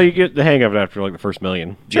 Well, you know, you get the hang of it after like the first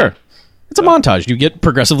million. Sure. It's a montage. You get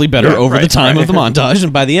progressively better Yeah, over the right, time right. of the montage.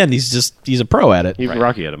 And by the end, he's a pro at it. Even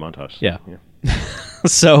Rocky had a montage. Yeah.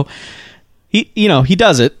 So he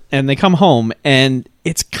does it, and they come home, and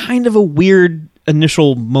it's kind of a weird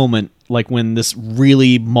initial moment, like when this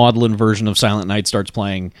really maudlin version of Silent Night starts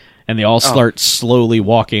playing, and they all start slowly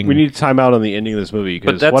walking. We need to time out on the ending of this movie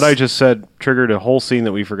because that's- what I just said triggered a whole scene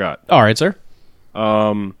that we forgot. All right, sir.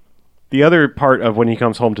 The other part of when he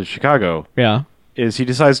comes home to Chicago Yeah. is he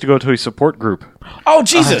decides to go to a support group. Oh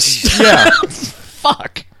Jesus! Yeah.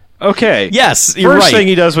 Fuck. Okay. Yes, you're First right. thing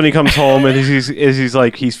he does when he comes home is he's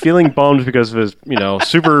like he's feeling bummed because of his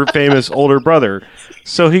super famous older brother,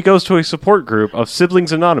 so he goes to a support group of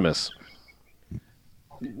Siblings Anonymous.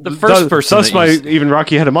 The first person. Thus, that you- even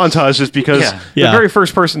Rocky had a montage just because Yeah. the Yeah. very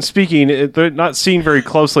first person speaking, they're not seen very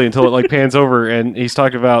closely until it like pans over and he's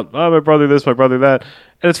talking about my brother this, my brother that,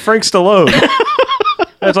 and it's Frank Stallone.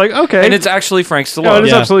 And it's like okay, and it's actually Frank no, Stallone. it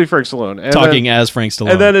is Yeah. absolutely Frank Stallone and Talking as Frank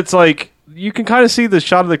Stallone. and then it's like you can kind of see the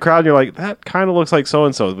shot of the crowd, and you're like, that kind of looks like so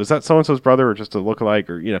and so. Was that so and so's brother, or just a lookalike,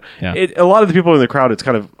 or Yeah. A lot of the people in the crowd, it's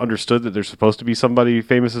kind of understood that there's supposed to be somebody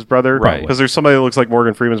famous's brother, Right. Because there's somebody that looks like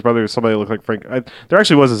Morgan Freeman's brother, there's somebody that looks like Frank. There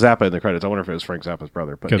actually was a Zappa in the credits. I wonder if it was Frank Zappa's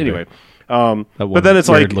brother, but Could be. anyway. That But then it's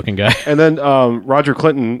like weird-looking guy. and then Roger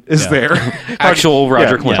Clinton is there, Actual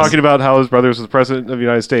Roger Clinton. talking about how his brother was the president of the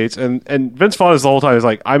United States, and Vince Vaughn is the whole time is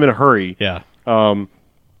like, I'm in a hurry. Yeah.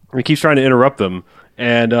 He keeps trying to interrupt them,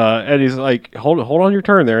 and he's like, hold on your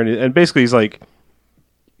turn there, and basically he's like,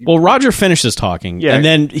 Well, Roger finishes talking, Yeah. and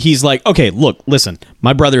then he's like, "Okay, look, listen,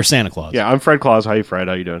 my brother is Santa Claus." yeah, I'm Fred Claus. How you, Fred?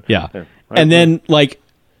 How you doing? Yeah. Yeah. And then, like,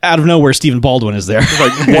 out of nowhere, Stephen Baldwin is there.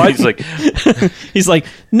 Like, what? He's like, He's like,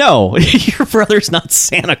 "No, your brother's not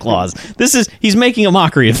Santa Claus. He's making a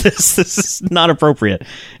mockery of this. This is not appropriate."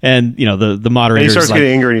 And the And he moderator starts is like,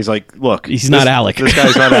 getting angry, and he's like, look, "He's not Alec. This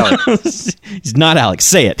guy's not Alec. He's not Alec.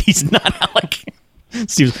 Say it. He's not Alec."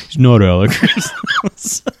 He's not Alec.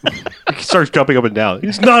 He starts jumping up and down.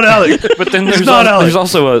 He's not Alec. but then He's there's, not Alec. there's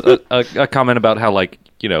also a comment about how, like,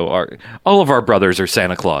 all of our brothers are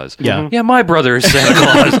Santa Claus. Yeah. Yeah, my brother is Santa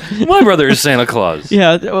Claus. My brother is Santa Claus.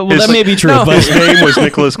 Yeah, well, His- that may be true, no. but His name was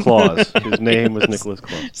Nicholas Claus. His name was Nicholas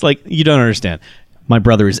Claus. it's like, you don't understand. My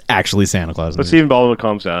brother is actually Santa Claus. But Stephen Baldwin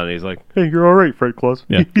calms down, and he's like, hey, you're all right, Fred Claus.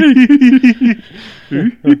 Yeah. Hey,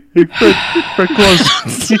 Fred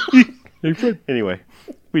Claus. Hey, Fred. Anyway,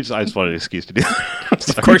 I just wanted an excuse to do that.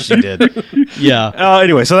 Of course you did. Yeah.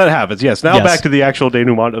 Anyway, so that happens. Yes. Now Yes. back to the actual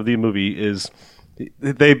denouement of the movie is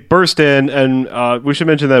they burst in, and we should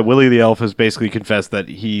mention that Willie the Elf has basically confessed that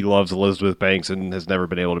he loves Elizabeth Banks and has never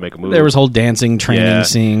been able to make a movie. There was whole dancing, training,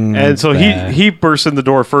 singing. And so he bursts in the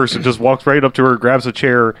door first and just walks right up to her, grabs a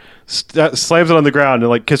chair, slams it on the ground, and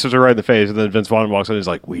like kisses her right in the face. And then Vince Vaughn walks in and is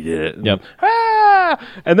like, "We did it." And, Yep. "Ah!"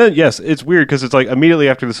 And then yes, it's weird because it's like immediately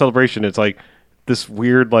after the celebration, it's like this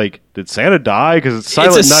weird like, did Santa die? Because it's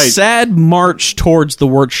Silent it's a Night. sad march towards the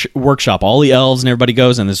workshop. All the elves and everybody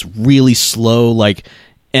goes, and this really slow, like,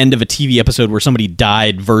 end of a TV episode where somebody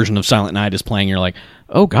died version of Silent Night is playing. You're like,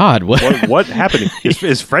 oh God, What happened?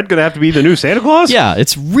 Is Fred going to have to be the new Santa Claus? Yeah,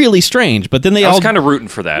 it's really strange. But then they I all was kind of rooting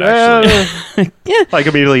for that, actually. Like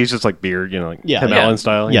immediately he's just like beard, like Yeah. Tim Yeah. Allen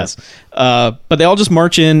style. Yes. But they all just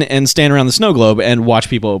march in and stand around the snow globe and watch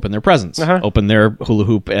people open their presents, open their hula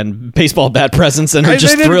hoop and baseball bat presents, and are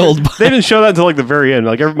just thrilled. They didn't show that until like the very end.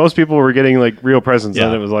 Like most people were getting like real presents, Yeah.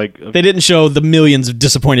 and it was like They didn't show the millions of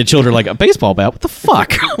disappointed children like, a baseball bat? What the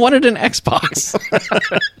fuck? I wanted an Xbox.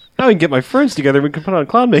 now I can get my friends together. We can put on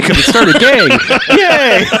clown makeup and start a gang.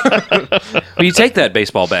 Yay! Well, you take that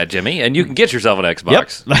baseball bat, Jimmy, and you can get yourself an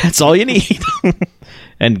Xbox. Yep, that's all you need.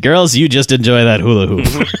 And girls, you just enjoy that hula hoop.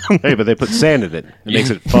 Hey, but they put sand in it. It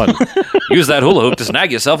makes it fun. Use that hula hoop to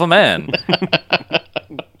snag yourself a man.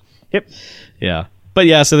 Yep. Yeah. But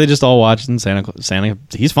yeah, so they just all watch, and Santa,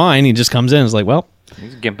 he's fine. He just comes in and is like, well,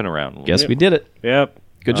 He's gimping around. guess we did it. Yep.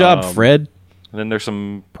 Good job, Fred. And then there's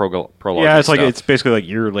some prologue. Yeah, it's like stuff. it's basically like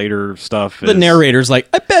year later stuff. The narrator's like,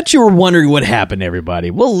 I bet you were wondering what happened, everybody.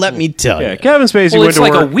 Well, let me tell Yeah, you. Kevin Spacey Well, went it's to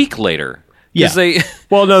like work. a week later. Yeah. They,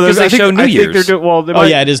 Well, no, because they show New I think Year's. they're doing, well, they Oh, might-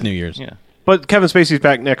 yeah, it is New Year's. Yeah. But Kevin Spacey's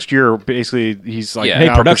back next year. Basically, he's like Yeah. Hey,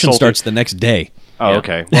 now production consulting- starts the next day. Oh, Yeah.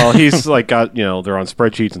 okay. Well, he's like got they're on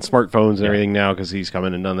spreadsheets and smartphones and everything now because he's come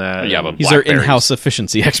in and done that. Yeah, And- but He's our Blackberries. in-house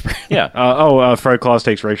efficiency expert. Yeah. Fred Claus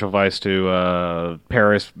takes Rachel Weisz to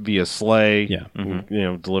Paris via sleigh. Yeah.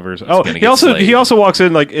 Delivers. gonna He get also slayed. he also walks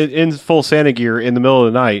in like in full Santa gear in the middle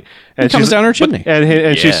of the night and comes she's down her chimney. and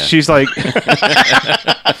Yeah. she's like,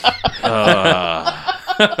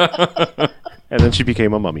 and then she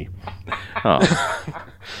became a mummy. Oh.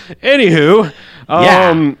 Anywho,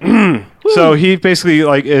 so he basically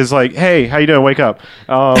like is like, "Hey, how you doing? Wake up!"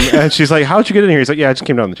 And she's like, "How'd you get in here?" He's like, "Yeah, I just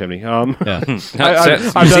came down the chimney." Yeah.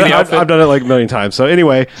 I've done it like a million times. So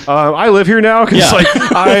anyway, I live here now because Yeah. like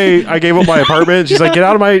I gave up my apartment. She's like, "Get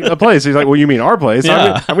out of my place." He's like, "Well, you mean our place?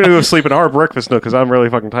 Yeah. I'm gonna go sleep in our breakfast nook because I'm really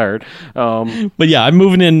fucking tired." But yeah, I'm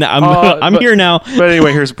moving in. I'm but- here now. But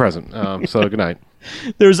anyway, here's a present. So good night.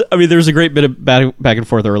 There's a great bit of back and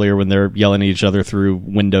forth earlier when they're yelling at each other through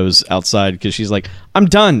windows outside because she's like, "I'm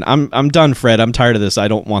done. I'm done, Fred. I'm tired of this. I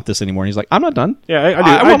don't want this anymore." And he's like, "I'm not done. Yeah, I do.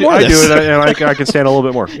 I want more of I do this." it, and I can stand a little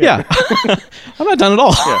bit more. Yeah, I'm not done at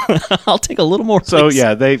all. I'll take a little more." So please.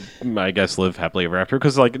 yeah, they I guess live happily ever after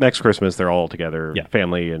because like next Christmas they're all together, Yeah.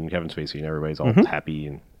 family and Kevin Spacey and everybody's all happy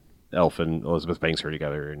and Elf and Elizabeth Banks are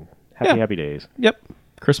together and Yeah. happy days. Yep,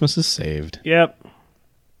 Christmas is saved. Yep.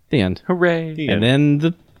 The end. Hooray. And then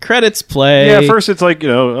the credits play. Yeah, first it's like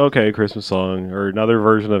okay, Christmas song or another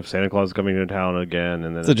version of Santa Claus coming to town again,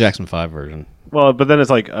 and then it's the Jackson 5 version. well, but then it's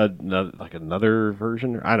like another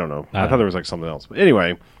version. I don't know. I thought there was like something else, but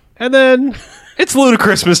anyway. And then it's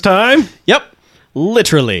Ludachristmas time. Yep.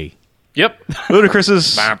 Literally. Yep.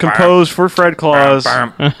 Ludachrist's composed for Fred Claus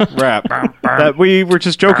rap that we were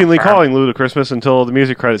just jokingly calling Ludachristmas until the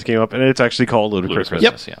music credits came up, and it's actually called Ludachristmas.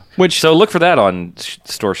 Yep. Yeah. Which So look for that on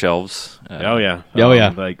store shelves. Oh yeah. Oh, yeah.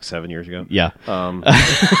 Like 7 years ago. yeah.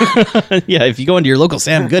 Yeah, if you go into your local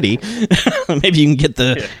Sam Goody, maybe you can get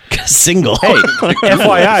the single. Hey,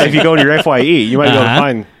 FYI, if you go to your FYE, you might be able to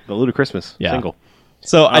find the Ludachristmas Yeah. single.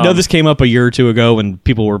 So I know this came up a year or two ago when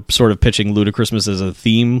people were sort of pitching Ludachristmas as a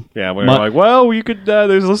theme. Yeah, we were like, well, you could.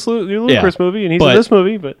 There's this new Ludacris movie, and he's in this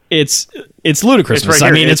movie, but it's Ludachristmas. right I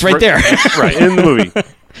here. mean, it's right there. right in the movie.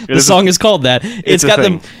 The song is called that. It's a got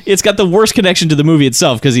thing. it's got the worst connection to the movie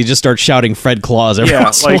itself because he just starts shouting Fred Claus every Yeah,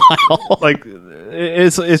 once in a while. like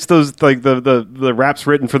it's those like the raps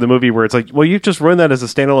written for the movie where it's like, well, you've just run that as a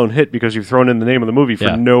standalone hit because you've thrown in the name of the movie for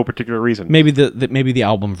Yeah. no particular reason. Maybe the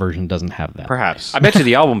album version doesn't have that. Perhaps. I bet you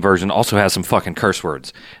the album version also has some fucking curse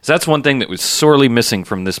words. So that's one thing that was sorely missing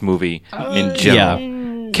from this movie in general. Yeah.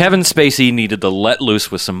 Kevin Spacey needed to let loose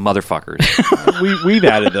with some motherfuckers. We've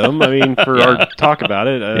added them. I mean, for our talk about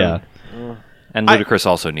it. Yeah. And Ludacris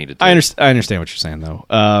also needed to. I understand what you're saying though.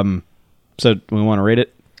 So we want to rate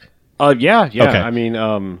it. Yeah. Okay. I mean,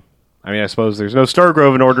 I suppose there's no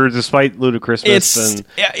Stargrove in order, despite Ludachristmas.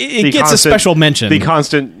 It gets a special mention. The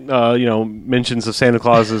constant, mentions of Santa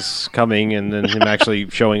Claus is coming, and then him actually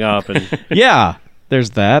showing up. And Yeah,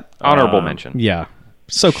 there's that. Honorable mention. Yeah,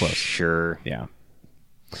 so close. sure, Yeah.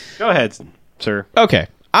 go ahead, sir. Okay,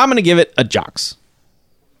 I'm gonna give it a jocks,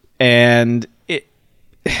 and it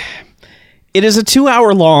is a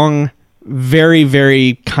 2-hour long, very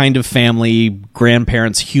very kind of family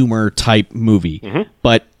grandparents humor type movie,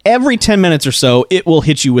 but every 10 minutes or so it will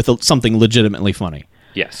hit you with something legitimately funny.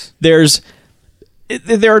 Yes. There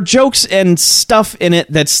are jokes and stuff in it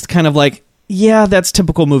that's kind of like, yeah, that's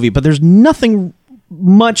typical movie, but there's nothing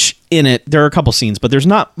much in it. There are a couple scenes, but there's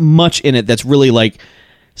not much in it that's really like,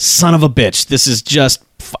 son of a bitch, this is just,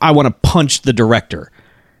 I want to punch the director.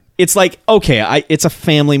 It's like, okay, it's a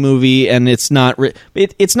family movie, and it's not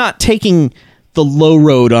it's not taking the low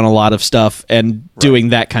road on a lot of stuff and doing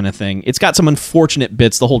that kind of thing. It's got some unfortunate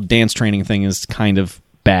bits. The whole dance training thing is kind of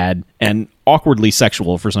bad and awkwardly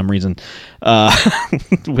sexual for some reason,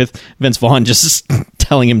 with Vince Vaughn just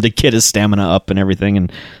telling him to get his stamina up and everything,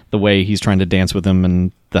 and the way he's trying to dance with him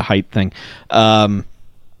and the height thing.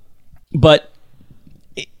 But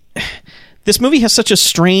this movie has such a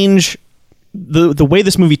strange... The way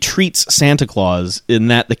this movie treats Santa Claus, in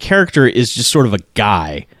that the character is just sort of a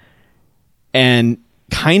guy and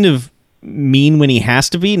kind of mean when he has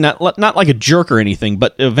to be, not like a jerk or anything,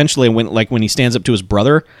 but eventually when he stands up to his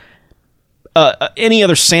brother. Any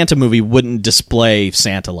other Santa movie wouldn't display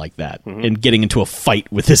Santa like that and getting into a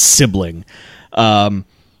fight with his sibling. So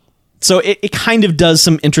it kind of does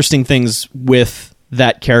some interesting things with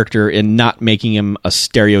that character in not making him a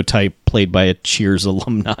stereotype played by a Cheers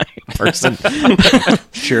alumni person.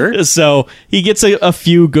 Sure. So he gets a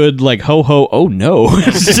few good, like, ho ho, oh no.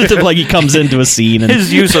 Like he comes into a scene. And,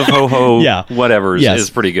 His use of ho ho Yeah. whatever Yes. is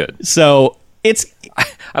pretty good. so it's...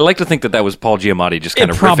 I like to think that was Paul Giamatti just kind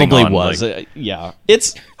It of probably riffing on, was. like, Yeah.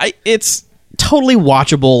 It's totally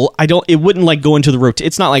watchable. It wouldn't like go into the rotation.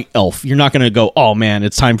 It's not like Elf. You're not going to go, oh man,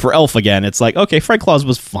 it's time for Elf again. It's like, okay, Fred Claus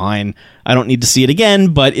was fine. I don't need to see it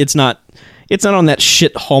again, but it's not on that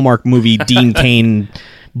shit Hallmark movie Dean Cain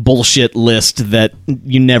bullshit list that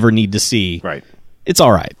you never need to see. Right. It's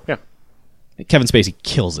all right. Yeah. Kevin Spacey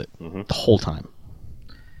kills it the whole time.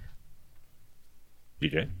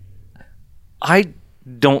 DJ. I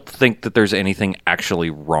don't think that there's anything actually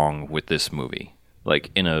wrong with this movie.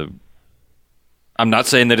 Like, I'm not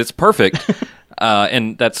saying that it's perfect,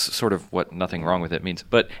 and that's sort of what nothing wrong with it means.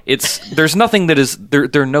 But there's nothing that is there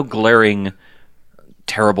are no glaring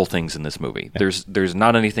terrible things in this movie. There's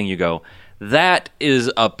not anything you go, that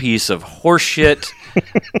is a piece of horseshit.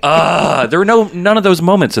 There are none of those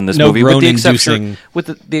moments in this No movie, groan-inducing. with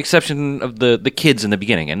the exception of the kids in the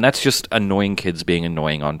beginning, and that's just annoying kids being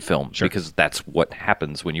annoying on film, because that's what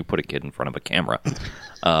happens when you put a kid in front of a camera.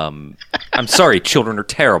 I'm sorry, children are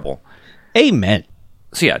terrible. Amen.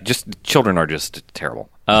 So yeah, just children are just terrible.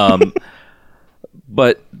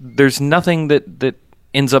 But there's nothing that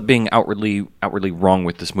ends up being outwardly wrong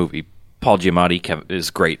with this movie. Paul Giamatti is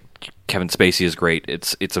great. Kevin Spacey is great.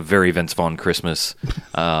 It's a very Vince Vaughn Christmas.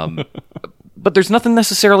 But there's nothing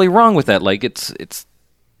necessarily wrong with that. Like it's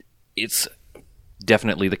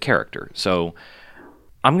definitely the character. So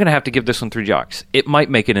I'm gonna have to give this one 3 jocks. It might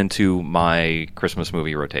make it into my Christmas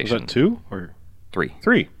movie Was rotation. that 2 or 3.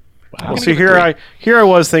 3? Wow. Well, see, here I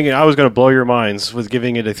was thinking I was going to blow your minds with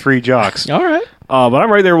giving it a 3 jocks. All right. But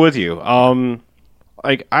I'm right there with you.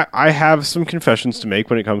 Like I have some confessions to make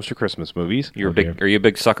when it comes to Christmas movies. Are you a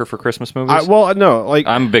big sucker for Christmas movies? No, like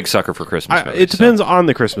I'm a big sucker for Christmas movies. it depends on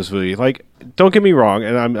the Christmas movie. Like, don't get me wrong,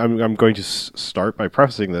 and I'm going to start by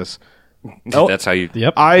prefacing this. That's how you.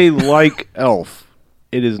 Yep. I like Elf.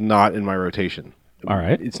 It is not in my rotation. All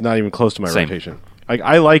right. It's not even close to my Same. rotation. Like,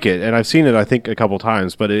 I like it, and I've seen it, I think, a couple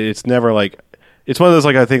times, but it's never like... It's one of those,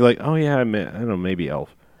 like, I think, like, oh, yeah, I don't know, maybe Elf.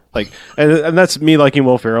 Like, and that's me liking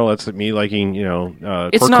Will Ferrell. That's me liking, It's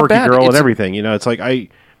not Quirky bad. Girl It's and everything. It's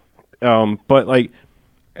like, but, like...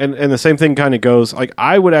 And the same thing kind of goes... Like,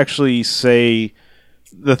 I would actually say...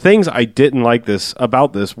 The things I didn't like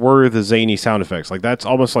about this were the zany sound effects. Like, that's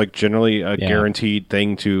almost like generally a guaranteed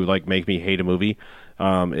thing to like make me hate a movie.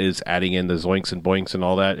 Is adding in the zoinks and boinks and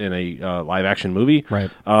all that in a live action movie.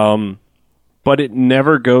 Right. But it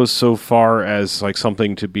never goes so far as like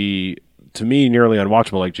something to be, to me, nearly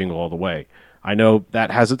unwatchable like Jingle All the Way. I know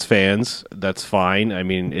that has its fans. That's fine. I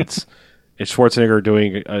mean, it's Schwarzenegger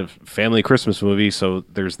doing a family Christmas movie, so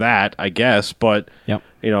there's that, I guess. But Yep.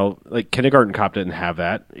 like Kindergarten Cop didn't have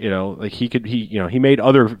that. Like he made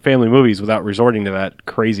other family movies without resorting to that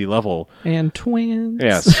crazy level. And twins.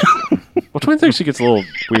 Yes. Well, Twins actually gets a little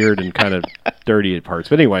weird and kind of dirty at parts.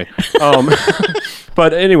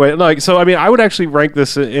 But anyway, like, so I mean, I would actually rank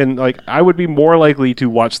this in like I would be more likely to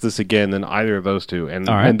watch this again than either of those two, and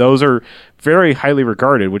All right. and those are very highly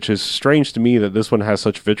regarded, which is strange to me that this one has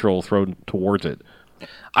such vitriol thrown towards it.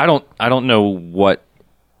 I don't know what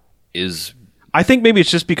is. I think maybe it's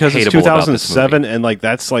just because it's Hateable about this 2007 and like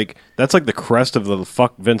that's like the crest of the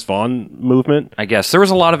fuck Vince Vaughn movement. I guess there was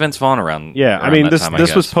a lot of Vince Vaughn around. Yeah, I around mean that this time, I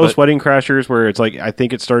this was guess, post but Wedding Crashers where it's like I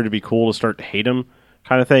think it started to be cool to start to hate him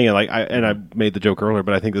kind of thing, and like I made the joke earlier,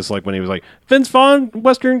 but I think this is like when he was like Vince Vaughn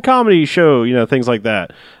Western comedy show, things like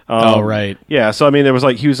that. Right. Yeah, so I mean, there was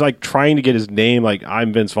like he was like trying to get his name, like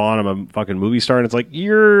I'm Vince Vaughn, I'm a fucking movie star, and it's like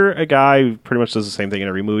you're a guy who pretty much does the same thing in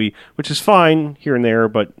every movie, which is fine here and there,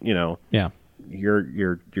 but Yeah.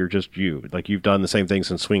 you're just you. Like you've done the same thing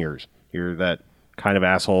since Swingers. You're that kind of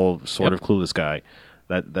asshole, sort of clueless guy.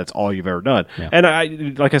 That's all you've ever done. Yeah. And I,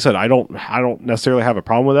 like I said, I don't necessarily have a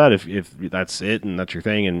problem with that. If that's it and that's your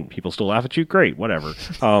thing, and people still laugh at you, great, whatever.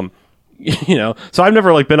 So I've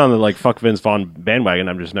never like been on the like fuck Vince Vaughn bandwagon.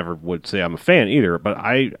 I'm just never would say I'm a fan either. But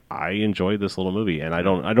I enjoyed this little movie, and I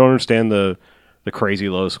don't understand the crazy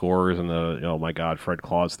low scores and the oh my god Fred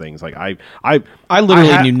Claus things. Like I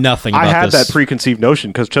literally knew nothing about I had this. that preconceived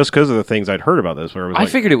notion because of the things I'd heard about this. Where it was I like,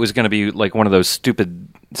 figured it was going to be like one of those stupid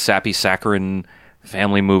sappy saccharine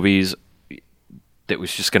family movies that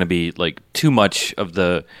was just going to be like too much of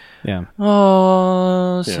the Yeah.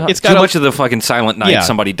 it's got too a- much of the fucking Silent Night. Yeah.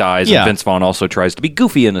 Somebody dies, Yeah. and Vince Vaughn also tries to be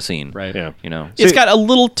goofy in the scene. Right. yeah. It's got a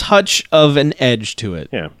little touch of an edge to it.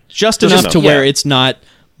 Yeah. Just Just enough enough. to where Yeah. it's not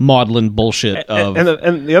maudlin bullshit of...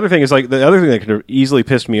 And the other thing is like the other thing that could have easily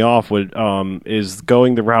pissed me off would is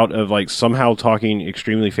going the route of like somehow talking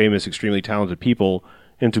extremely famous, extremely talented people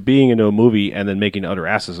into being into a movie and then making utter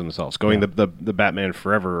asses of themselves. Going the Batman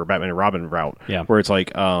Forever or Batman and Robin route, Yeah. where it's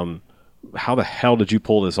like, how the hell did you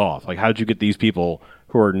pull this off? Like, how did you get these people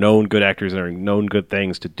who are known good actors and are known good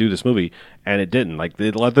things to do this movie? And it didn't. Like,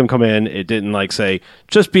 they let them come in. It didn't like say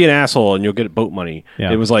just be an asshole and you'll get boat money.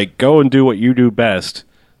 Yeah. It was like go and do what you do best.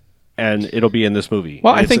 And it'll be in this movie.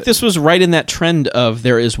 Well, I It's- think this was right in that trend of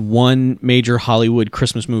there is one major Hollywood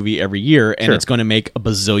Christmas movie every year, and Sure. it's going to make $1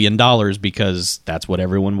 bazillion because that's what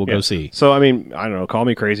everyone will Yeah. go see. So I mean, I don't know. Call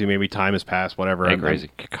me crazy. Maybe time has passed. Whatever. Hey, I'm crazy.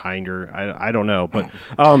 Kinder. I don't know. But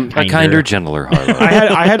A kinder, gentler Harlow.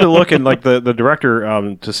 I had to look in like the director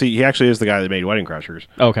to see. He actually is the guy that made Wedding Crashers.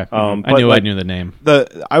 Okay. I but, knew like, I knew the name.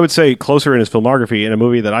 I would say closer in his filmography in a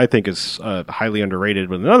movie that I think is highly underrated.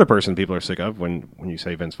 With another person people are sick of. When you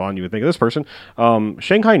say Vince Vaughn, you would think of this person.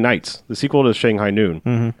 Shanghai Nights, the sequel to Shanghai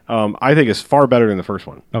Noon, I think is far better than the first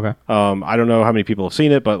one. Okay. I don't know how many people have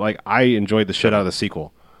seen it, but like I enjoyed the shit out of the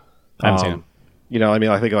sequel. I haven't seen it. I mean,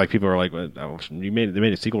 I think like people are like, oh, they made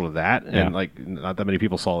a sequel to that, Yeah. and like not that many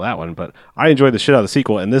people saw that one, but I enjoyed the shit out of the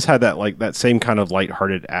sequel, and this had that same kind of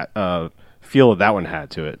lighthearted feel that one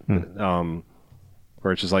had to it,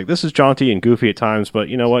 where it's just like this is jaunty and goofy at times, but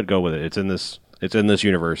you know what, go with it. It's in this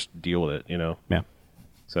universe. Deal with it. Yeah.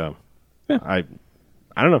 So, Yeah. I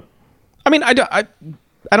don't know. I mean, I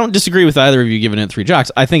don't disagree with either of you giving it 3 jocks.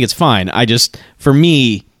 I think it's fine. For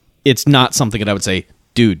me, it's not something that I would say,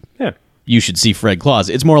 dude, Yeah. you should see Fred Claus.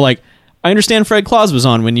 It's more like, I understand Fred Claus was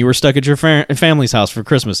on when you were stuck at your family's house for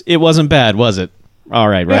Christmas. It wasn't bad, was it? All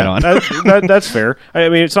right, right on. That's fair. I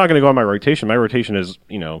mean, it's not going to go on my rotation. My rotation is,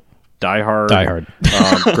 Die Hard,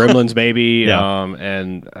 Gremlins, maybe, Yeah.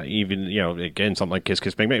 and even again something like Kiss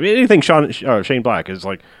Kiss Bang Bang. Anything Shane Black is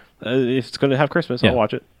like, if it's going to have Christmas, Yeah. I'll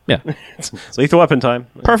watch it. Yeah. It's Lethal Weapon time.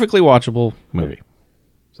 Perfectly watchable movie.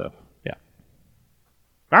 So yeah.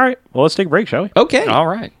 All right, well, let's take a break, shall we? Okay. All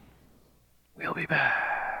right. We'll be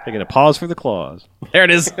back. Taking a pause for the claws. There it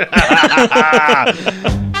is.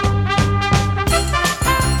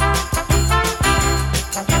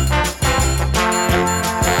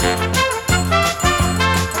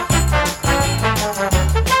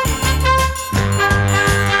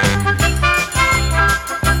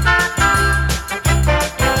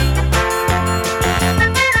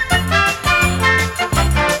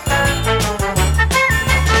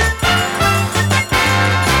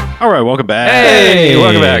 All right, welcome back. Hey,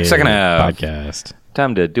 welcome back. Second half. Podcast.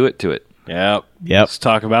 Time to do it to it. Yep. Yep. Let's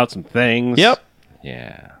talk about some things. Yep.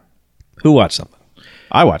 Yeah. Who watched something?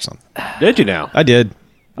 I watched something. Did you now? I did.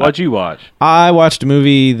 What'd you watch? I watched a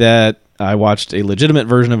movie that I watched a legitimate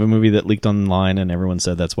version of a movie that leaked online, and everyone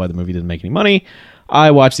said that's why the movie didn't make any money.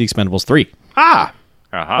 I watched The Expendables 3. Ah.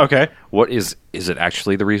 Uh-huh. Okay. What is it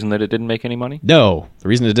actually the reason that it didn't make any money? No, the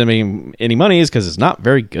reason it didn't make any money is because it's not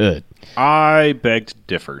very good. I beg to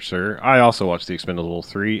differ, sir. I also watched The Expendables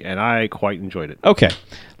 3, and I quite enjoyed it. Okay,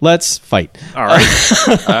 let's fight. All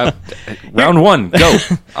right. Round one, go.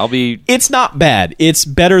 I'll be... It's not bad. It's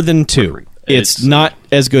better than 2. It's not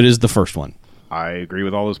as good as the first one. I agree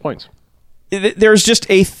with all those points. There's just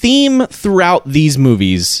a theme throughout these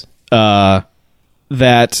movies that,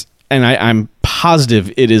 and I'm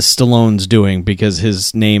positive it is Stallone's doing because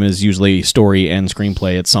his name is usually story and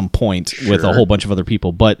screenplay at some point with a whole bunch of other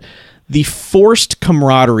people. But the forced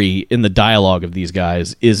camaraderie in the dialogue of these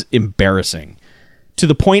guys is embarrassing. To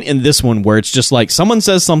the point in this one where it's just like someone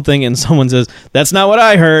says something and someone says, "That's not what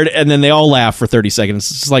I heard," and then they all laugh for 30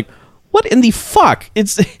 seconds. It's just like, what in the fuck?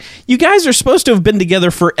 It's you guys are supposed to have been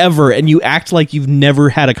together forever, and you act like you've never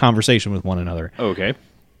had a conversation with one another. Okay.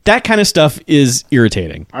 That kind of stuff is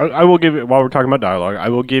irritating. I will give you, while we're talking about dialogue, I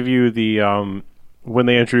will give you the, when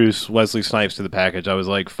they introduced Wesley Snipes to the package, I was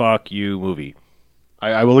like, fuck you, movie.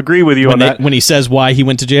 I will agree with you on that. When he says why he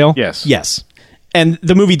went to jail? Yes. Yes. And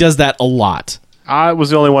the movie does that a lot. I was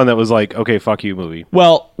the only one that was like, okay, fuck you, movie.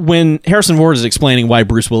 Well, when Harrison Ford is explaining why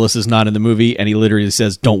Bruce Willis is not in the movie, and he literally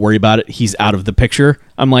says, "Don't worry about it, he's out of the picture,"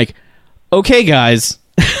 I'm like, okay, guys.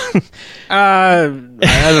 I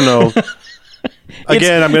don't know.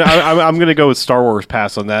 Again, I'm gonna go with Star Wars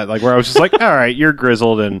pass on that. Like where I was just like, all right, you're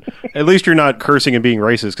grizzled, and at least you're not cursing and being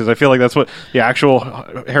racist, because I feel like that's what the actual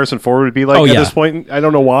Harrison Ford would be like at this point. I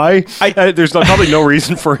don't know why. There's probably no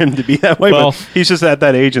reason for him to be that way. Well, but he's just at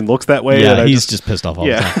that age and looks that way. Yeah, he's just pissed off all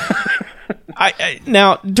the time.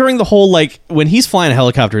 Now, during the whole, like, when he's flying a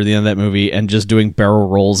helicopter at the end of that movie and just doing barrel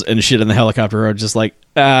rolls and shit in the helicopter, I'm just like,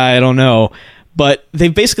 I don't know. But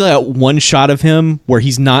they've basically got one shot of him where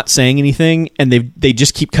he's not saying anything, and they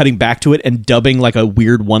just keep cutting back to it and dubbing like a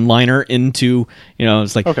weird one-liner into,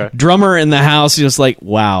 it's like, drummer in the house. Just like,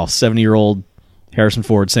 wow, 70-year-old Harrison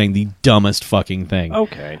Ford saying the dumbest fucking thing.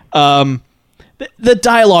 Okay. The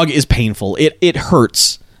dialogue is painful. It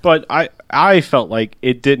hurts. But I felt like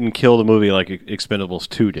it didn't kill the movie like Expendables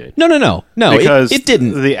 2 did. No. Because it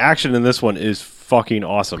didn't. The action in this one is fucking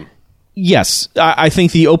awesome. Yes, I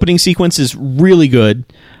think the opening sequence is really good.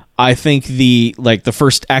 I think the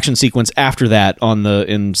first action sequence after that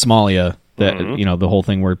in Somalia, the whole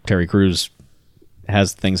thing where Terry Crews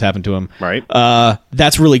has things happen to him, right?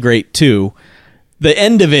 That's really great too. The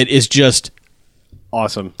end of it is just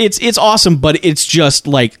awesome. It's awesome, but it's just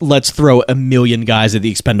like, let's throw a million guys at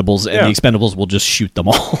the Expendables, and the Expendables will just shoot them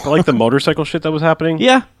all. I like the motorcycle shit that was happening.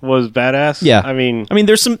 Yeah, was badass. Yeah, I mean,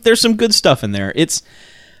 there's some good stuff in there.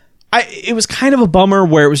 It was kind of a bummer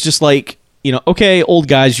where it was just like, okay, old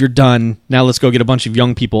guys, you're done. Now let's go get a bunch of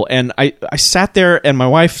young people. And I sat there, and my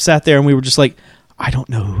wife sat there, and we were just like, I don't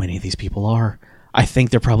know who any of these people are. I think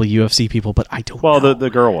they're probably UFC people, but I don't know. Well, the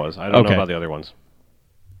girl was. I don't know about the other ones.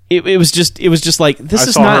 It was just like, this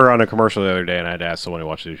is not... I saw her on a commercial the other day, and I had asked someone who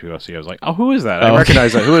watched the UFC. I was like, oh, who is that? I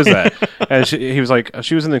recognize that. Who is that? And he was like,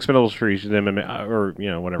 she was in the Expendables 3, she's an MMA, or,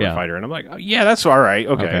 whatever fighter. And I'm like, oh, yeah, that's all right.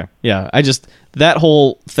 Okay. Yeah, that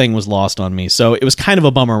whole thing was lost on me. So it was kind of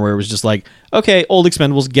a bummer where it was just like, okay, old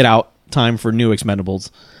Expendables, get out. Time for new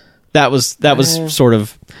Expendables. That was sort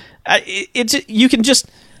of... you can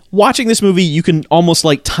just... Watching this movie, you can almost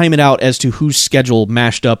like time it out as to whose schedule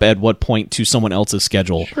mashed up at what point to someone else's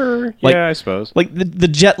schedule. Sure, yeah, I suppose. Like the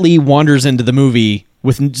Jet Li wanders into the movie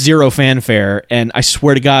with zero fanfare, and I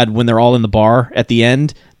swear to God, when they're all in the bar at the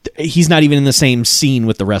end, he's not even in the same scene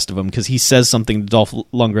with the rest of them because he says something to Dolph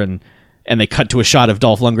Lundgren. and they cut to a shot of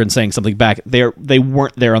Dolph Lundgren saying something back. They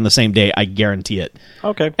weren't there on the same day. I guarantee it.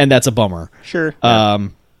 Okay. And that's a bummer. Sure.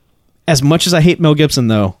 As much as I hate Mel Gibson,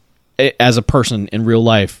 though, as a person in real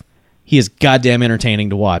life, he is goddamn entertaining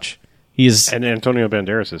to watch. He is. And Antonio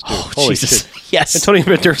Banderas is too. Oh, Holy Jesus. shit. Yes. Antonio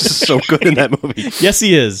Banderas is so good in that movie. Yes,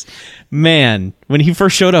 he is. Man, when he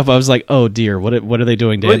first showed up, I was like, "Oh dear, what are they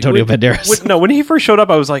doing to Antonio Banderas?" No, when he first showed up,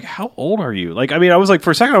 I was like, "How old are you?" Like, I mean, I was like,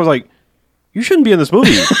 for a second, I was like, "You shouldn't be in this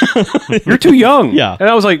movie. You're too young." Yeah. And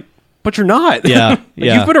I was like, "But you're not." Yeah, Like,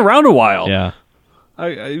 yeah. You've been around a while. Yeah,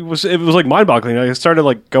 It was like mind-boggling. I started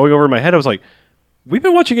like going over in my head. I was like, "We've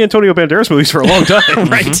been watching Antonio Banderas movies for a long time,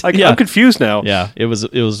 right?" Like, Yeah. I'm confused now. yeah. It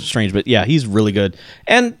was strange, but yeah, he's really good.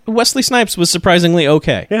 And Wesley Snipes was surprisingly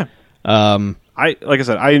okay. Yeah. Like I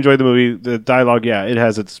said, I enjoyed the movie. The dialogue, yeah, it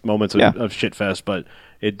has its moments of shit fest, but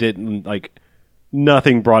it didn't like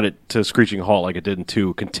nothing brought it to a screeching halt like it did in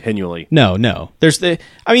 2 continually. No.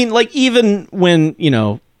 Even when,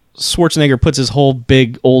 Schwarzenegger puts his whole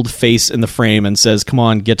big old face in the frame and says, "Come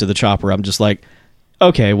on, get to the chopper," I'm just like,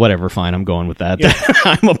 okay, whatever, fine, I'm going with that. Yeah.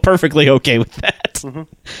 I'm perfectly okay with that. Mm-hmm.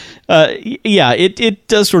 It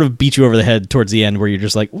does sort of beat you over the head towards the end where you're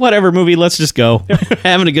just like, whatever, movie, let's just go.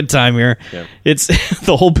 Having a good time here. Yeah. It's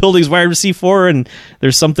the whole building's wired to C4 and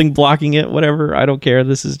there's something blocking it, whatever, I don't care.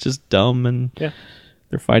 This is just dumb, and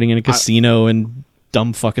they're fighting in a casino in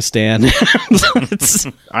dumb fuckistan.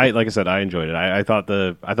 Like I said, I enjoyed it. I thought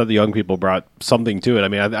the young people brought something to it. I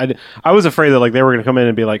mean, I was afraid that like they were going to come in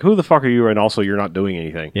and be like, "Who the fuck are you?" And also, you're not doing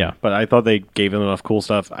anything. Yeah. But I thought they gave them enough cool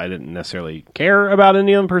stuff. I didn't necessarily care about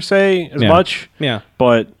any of them per se as much. Yeah.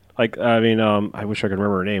 But like, I mean, I wish I could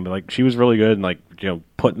remember her name, but like, she was really good and like,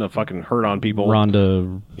 putting a fucking hurt on people.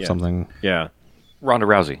 Rhonda something. Yeah. Ronda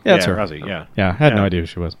Rousey. Yeah, that's her. Rousey, yeah. Yeah, I had no idea who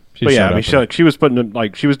she was. But yeah, I mean, she was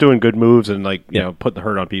putting she was doing good moves and like putting the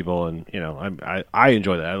hurt on people, and I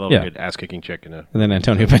enjoy that. I love a good ass kicking chick and then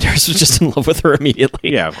Antonio Banderas was just in love with her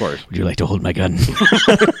immediately. Yeah, of course. Would you like to hold my gun?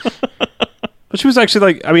 But she was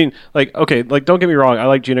actually like, I mean, like, okay, like, don't get me wrong, I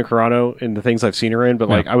like Gina Carano in the things I've seen her in, but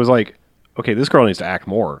like, I was like, okay, this girl needs to act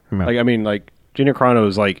more. Yeah. Like, I mean, like, Gina Carano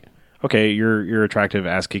is like, okay, you're attractive,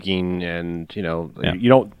 ass kicking, and you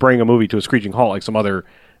don't bring a movie to a screeching halt like some other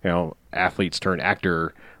athletes turned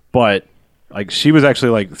actor, but like she was actually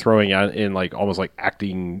like throwing out in like almost like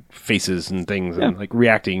acting faces and things and like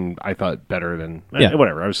reacting. I thought better than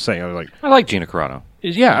whatever. I was saying, I was like, I like Gina Carano.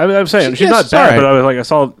 Yeah, I'm saying she's not bad, but I was like, I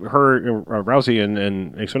saw her Rousey in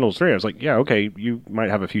Expendables 3. I was like, yeah, okay, you might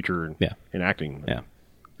have a future in acting. Yeah,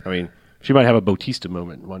 I mean, she might have a Bautista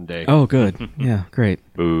moment one day. Oh, good. Yeah, great.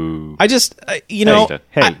 Boo. I just, Hey,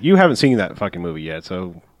 you haven't seen that fucking movie yet,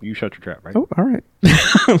 so you shut your trap, right? Oh, all right.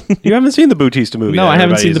 You haven't seen the Bautista movie. No, I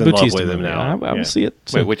haven't seen the Bautista Bautista movie. now. I will see it.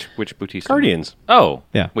 So. Wait, which Bautista? Guardians. Oh.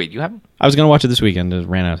 Yeah. Wait, you haven't? I was going to watch it this weekend. It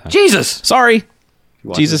ran out of time. Jesus! Sorry.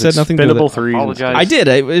 Jesus had nothing to do with it. 3. Apologize. I did.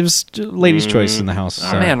 It was ladies' choice in the house. Oh,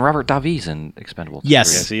 so. man, Robert Davi's in Expendables 3.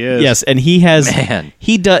 Yes, he is. Yes, and he has. Man.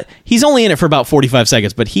 He does. He's only in it for about 45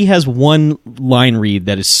 seconds, but he has one line read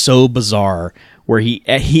that is so bizarre, where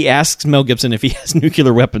he asks Mel Gibson if he has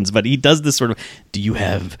nuclear weapons, but he does this sort of, "Do you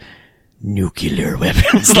have nuclear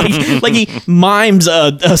weapons?" like he mimes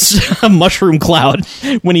a mushroom cloud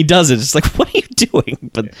when he does it. It's like, what are you doing?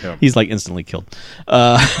 But he's like instantly killed.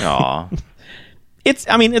 Aw. It's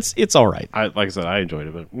all right. Like I said, I enjoyed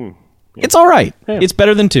it, but It's all right. Yeah. It's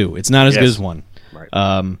better than 2. It's not as good as 1.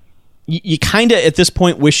 Right. You kind of at this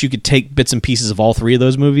point wish you could take bits and pieces of all 3 of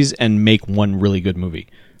those movies and make one really good movie.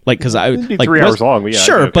 Like, because it'd be 3 hours long. But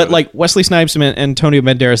sure, but like Wesley Snipes and Antonio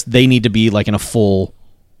Banderas, they need to be like in a full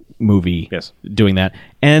movie. Yes. Doing that,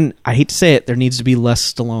 and I hate to say it, there needs to be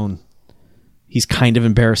less Stallone. He's kind of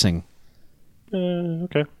embarrassing.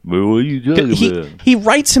 Okay. He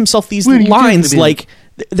writes himself these lines like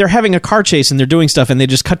they're having a car chase and they're doing stuff and they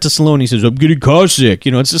just cut to Stallone and he says, "I'm getting car sick."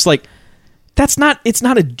 It's just like, it's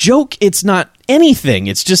not a joke. It's not anything.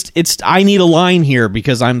 It's I need a line here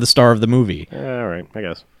because I'm the star of the movie. All right, I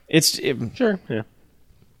guess. Sure. Yeah.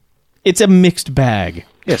 It's a mixed bag.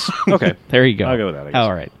 Yes. Okay. There you go. I'll go with that, I guess.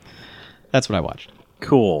 All right. That's what I watched.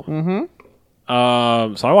 Cool.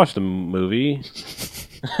 Mm-hmm. So I watched a movie.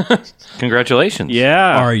 Congratulations.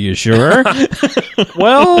 Yeah. Are you sure?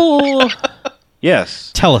 Well,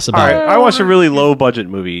 yes. Tell us All about right. it. I watched a really low budget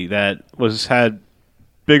movie that had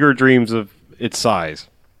bigger dreams of its size.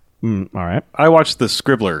 All right. I watched The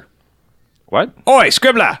Scribbler What? Oi,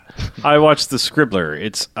 Scribbler! I watched The Scribbler.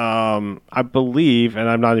 It's, I believe, and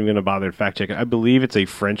I'm not even going to bother to fact check it. I believe it's a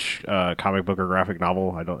French comic book or graphic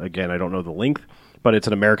novel. I don't know the length, but it's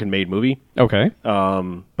an American-made movie. Okay.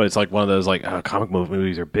 But it's like one of those like comic book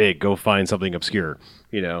movies are big. Go find something obscure,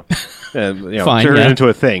 and Fine, turn yeah. it into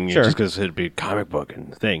a thing Sure. just because it'd be a comic book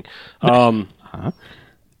and thing.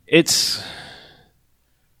 It's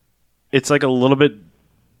like a little bit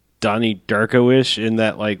Donnie Darko-ish in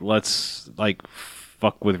that like let's like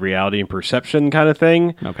fuck with reality and perception kind of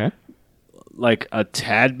thing. Okay. Like a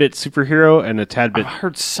tad bit superhero and a tad bit I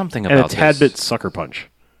heard something and a about tad this. bit sucker punch.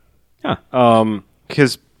 Huh.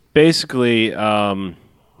 Because basically,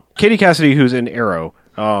 Katie Cassidy, who's in Arrow,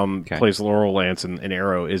 plays Laurel Lance in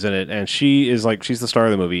Arrow, is in it, and she's the star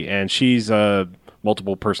of the movie, and she's a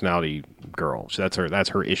multiple personality girl. So that's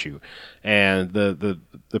her issue, and the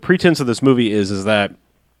pretense of this movie is that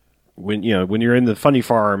when you're in the funny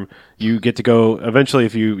farm, you get to go eventually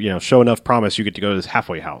if you show enough promise, you get to go to this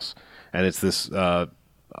halfway house, and it's this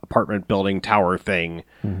apartment building tower thing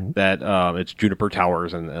that it's Juniper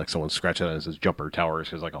Towers, and like someone scratched it and it says Jumper Towers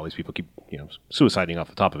because like all these people keep suiciding off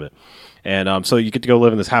the top of it, and so you get to go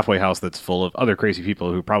live in this halfway house that's full of other crazy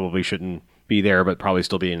people who probably shouldn't be there but probably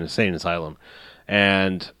still be in an insane asylum,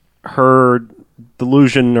 and her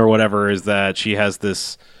delusion or whatever is that she has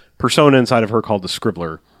this persona inside of her called the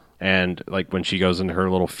Scribbler. And like when she goes into her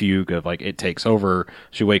little fugue of like it takes over,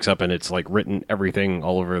 she wakes up and it's like written everything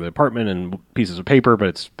all over the apartment and pieces of paper, but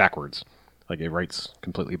it's backwards. Like it writes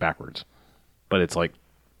completely backwards. But it's like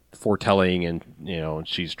foretelling, and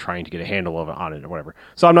she's trying to get a handle on it or whatever.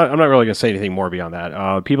 So I'm not really gonna say anything more beyond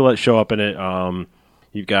that. People that show up in it,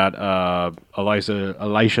 you've got Elisha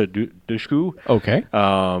Dushku. Okay.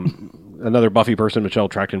 Another Buffy person, Michelle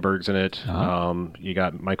Trachtenberg's in it. You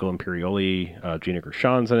got Michael Imperioli, Gina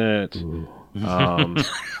Gershon's in it.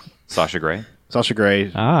 Sasha Grey. Sasha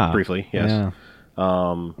Grey, briefly, yes. Yeah.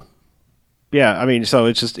 Yeah, I mean, so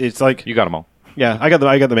it's like You got them all. yeah, I got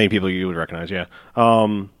the main people you would recognize, yeah.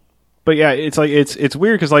 But yeah, it's like it's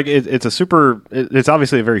weird because like it's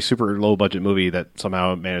obviously a very super low budget movie that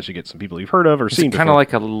somehow managed to get some people you've heard of or seen. It's kind of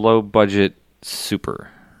like a low budget super.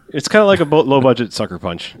 It's kind of like a low budget sucker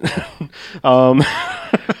punch.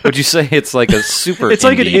 Would you say it's like a super? It's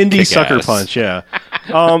like an indie kick-ass? sucker punch, yeah.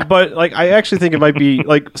 But like I actually think it might be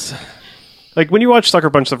like when you watch Sucker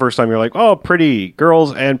Punch the first time, you're like, oh, pretty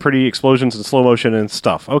girls and pretty explosions and slow motion and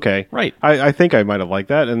stuff. Okay, Right. I think I might have liked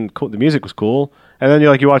that, and the music was cool. And then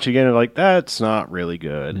you watch it again, and you're like, that's not really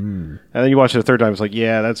good. And then you watch it a third time, it's like,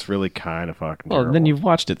 yeah, that's really kind of fucking Well, terrible. then you've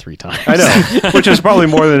watched it 3 times. I know, which is probably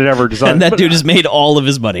more than it ever designed. And that But dude has made all of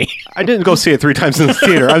his money. I didn't go see it 3 times in the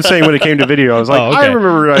theater. I'm saying when it came to video, I was like, Oh, okay. I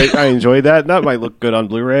remember I enjoyed that. That might look good on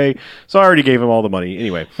Blu-ray. So I already gave him all the money.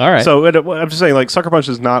 Anyway. All right. So I'm just saying, like, Sucker Punch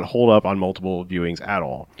does not hold up on multiple viewings at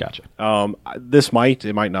all. Gotcha. This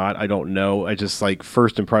it might not. I don't know. I just, like,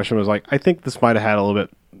 first impression was like, I think this might have had a little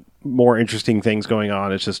bit more interesting things going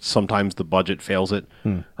on. It's just sometimes the budget fails it.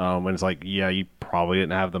 When it's like, yeah, you probably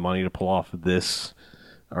didn't have the money to pull off this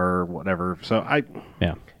or whatever. So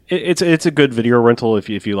Yeah. it's a good video rental if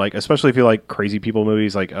you like, especially if you like crazy people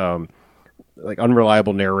movies like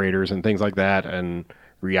unreliable narrators and things like that, and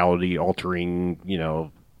reality altering,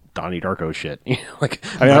 Donnie Darko shit. Like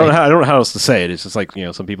I don't know how else to say it. It's just like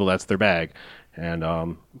some people that's their bag, and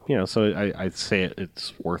so I'd say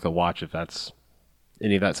it's worth a watch if that's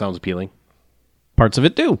any of that sounds appealing. Parts of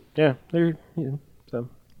it do. Yeah, so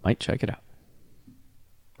Might check it out.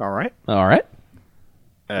 all right. All right.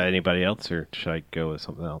 Anybody else, or should I go with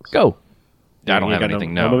something else? Go. I don't You have got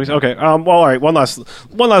anything. no No. movies? Okay. Well, all right. One last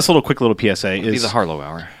quick little PSA Be is the Harlow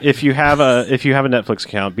Hour. if you have a Netflix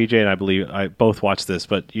account, BJ and I believe I both watched this,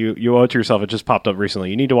 but you owe it to yourself. It just popped up recently.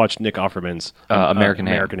 You need to watch Nick Offerman's American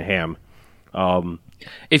Ham. American Ham.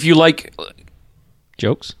 If you like,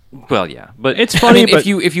 Jokes? well, yeah, but It's funny, if but-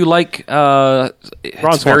 you like,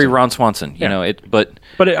 it's very Swanson. Ron Swanson. You Yeah. know it, but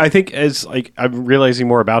But I think as like I'm realizing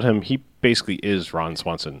more about him, he basically is Ron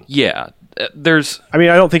Swanson. yeah, there's I mean,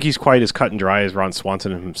 I don't think he's quite as cut and dry as Ron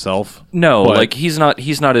Swanson himself. no but- like he's not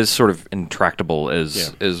as sort of intractable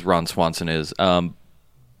as Ron Swanson is.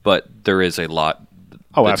 But there is a lot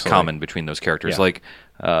Oh, that's absolutely. common between those characters. Yeah. Like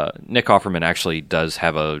Nick Offerman actually does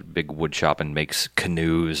have a big wood shop and makes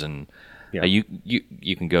canoes, and Yeah.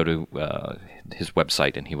 you can go to his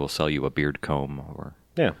website and he will sell you a beard comb or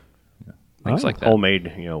Yeah. things like that.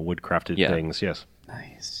 Homemade, wood-crafted Yeah. things. Yes.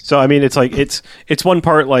 Nice. So I mean, it's like it's one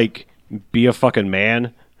part like be a fucking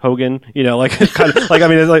man, Hogan. Like kind of like I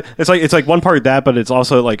mean, it's like one part that, but it's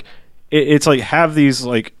also like it's like have these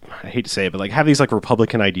like I hate to say it, but like have these like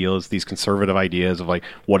Republican ideals, these conservative ideas of like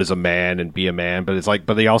what is a man and be a man. But it's like,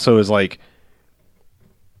 but they also is like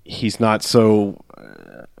he's not so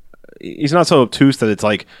obtuse that it's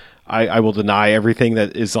like I will deny everything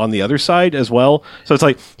that is on the other side as well. So it's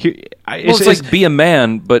like It's like be a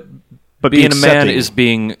man, but being a man accepting. is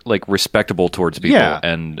being like respectable towards people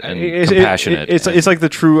and compassionate. It's like the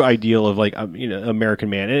true ideal of like American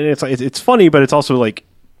man, and it's funny, but it's also like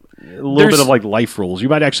a little bit of like life rules. You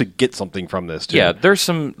might actually get something from this too. Yeah, there's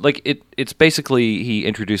some like it's basically he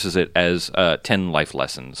introduces it as 10 life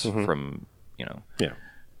lessons from Yeah,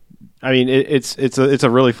 I mean it's a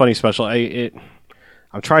really funny special.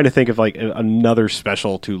 I'm trying to think of like another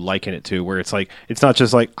special to liken it to, where it's like it's not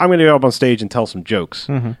just like I'm going to go up on stage and tell some jokes.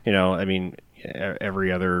 I mean,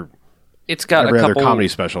 every other other comedy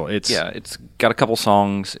special. It's got a couple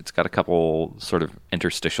songs. It's got a couple sort of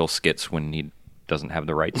interstitial skits when he doesn't have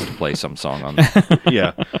the rights to play some song on.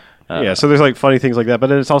 yeah. So there's like funny things like that, but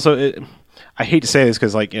then it's also I hate to say this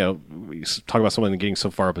because like we talk about someone getting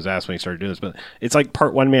so far up his ass when he started doing this, but it's like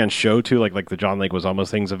part one man show too, like the John Leguizamo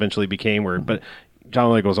things eventually became but John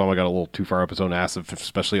Leguizamo got a little too far up his own ass,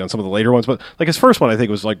 especially on some of the later ones. But like his first one, I think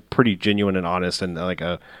was like pretty genuine and honest, and like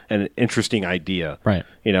an interesting idea, Right?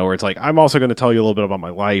 Where it's like I'm also going to tell you a little bit about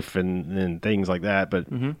my life and things like that, but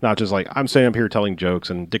not just like I'm standing up here telling jokes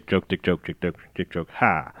and dick joke,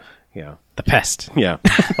 ha, The pest. yeah,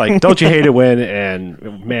 like don't you hate it when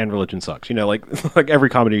and man, religion sucks, like every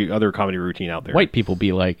other comedy routine out there. White people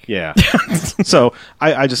be like, Yeah. So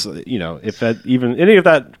I just if that even any of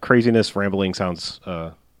that craziness rambling sounds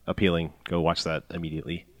appealing, go watch that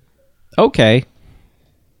immediately. okay,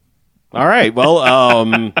 All right. Well,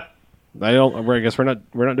 I guess we're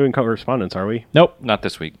not doing correspondence, are we? nope. Not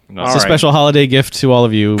this week. No. It's a special holiday gift to all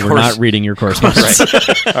of you. We're not reading your correspondence.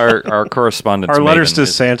 Right. Our correspondence. Our letters maven to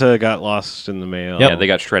is- Santa got lost in the mail. Yep. Yeah, they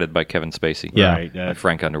got shredded by Kevin Spacey. Yeah. Right. And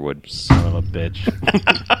Frank Underwood. Son of a bitch.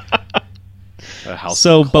 A house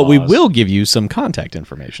So, of but we claws. will give you some contact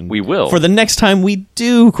information. We will. for the next time we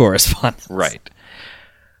do correspondence. Right.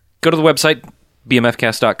 Go to the website,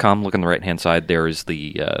 bmfcast.com. Look on the right-hand side. There's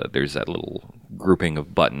there's that little grouping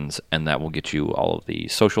of buttons, and that will get you all of the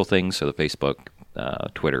social things, so the Facebook,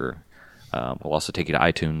 Twitter. We'll also take you to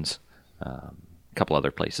iTunes, a couple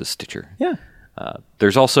other places, Stitcher. Yeah.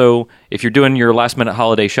 There's also, if you're doing your last-minute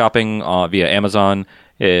holiday shopping via Amazon,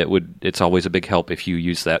 it's always a big help if you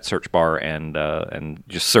use that search bar and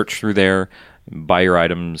just search through there, buy your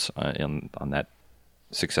items on that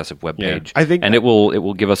successive web page. I think and it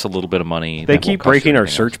will give us a little bit of money. They that won't keep cost you breaking our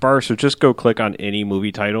anything search bar, so just go click on any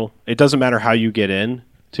movie title. It doesn't matter how you get in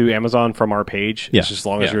to Amazon from our page. Yeah. It's just as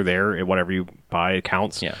long as Yeah. you're there, whatever you buy, it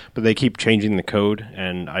counts. Yeah. But they keep changing the code,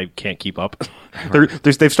 and I can't keep up.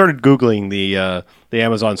 They've started Googling the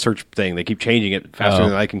Amazon search thing. They keep changing it faster Oh.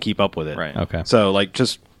 than I can keep up with it. Right. Okay. So, like,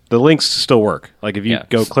 just the links still work. Like, if you Yeah.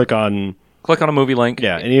 go click on, Click on a movie link.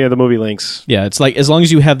 any of the movie links. Yeah, it's like as long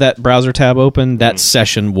as you have that browser tab open, that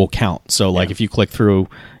session will count. So, like, if you click through,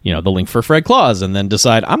 the link for Fred Claus and then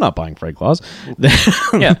decide I'm not buying Fred Claus, then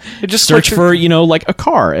Yeah. It just search click for like a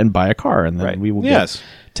car and buy a car, and then Right. we will Yes. get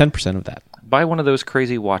 10% of that. Buy one of those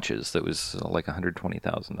crazy watches that was like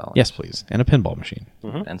 $120,000. Yes, please, and a pinball machine.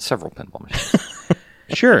 And several pinball machines.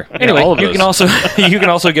 Sure. Anyway, all of you those. can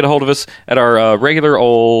also get a hold of us at our regular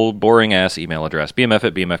old boring ass email address,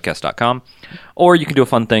 bmf@bmfcast.com, or you can do a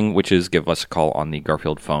fun thing, which is give us a call on the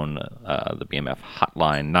Garfield phone, the BMF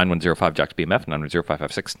hotline 9105-JOCKS-BMF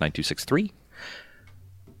 910556-9263,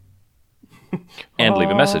 and leave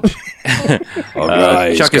a message.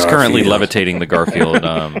 Chuck is currently levitating the Garfield.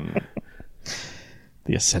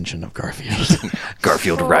 The ascension of Garfield.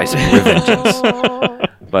 Garfield rising with vengeance.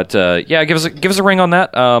 But give us a ring on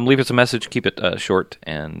that. Leave us a message. Keep it short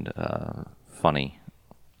and funny,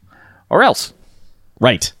 or else.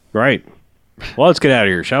 Right. Right. Well, let's get out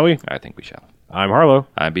of here, shall we? I think we shall. I'm Harlow.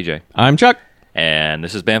 I'm BJ, I'm Chuck. and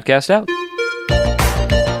this is Bamfcast out.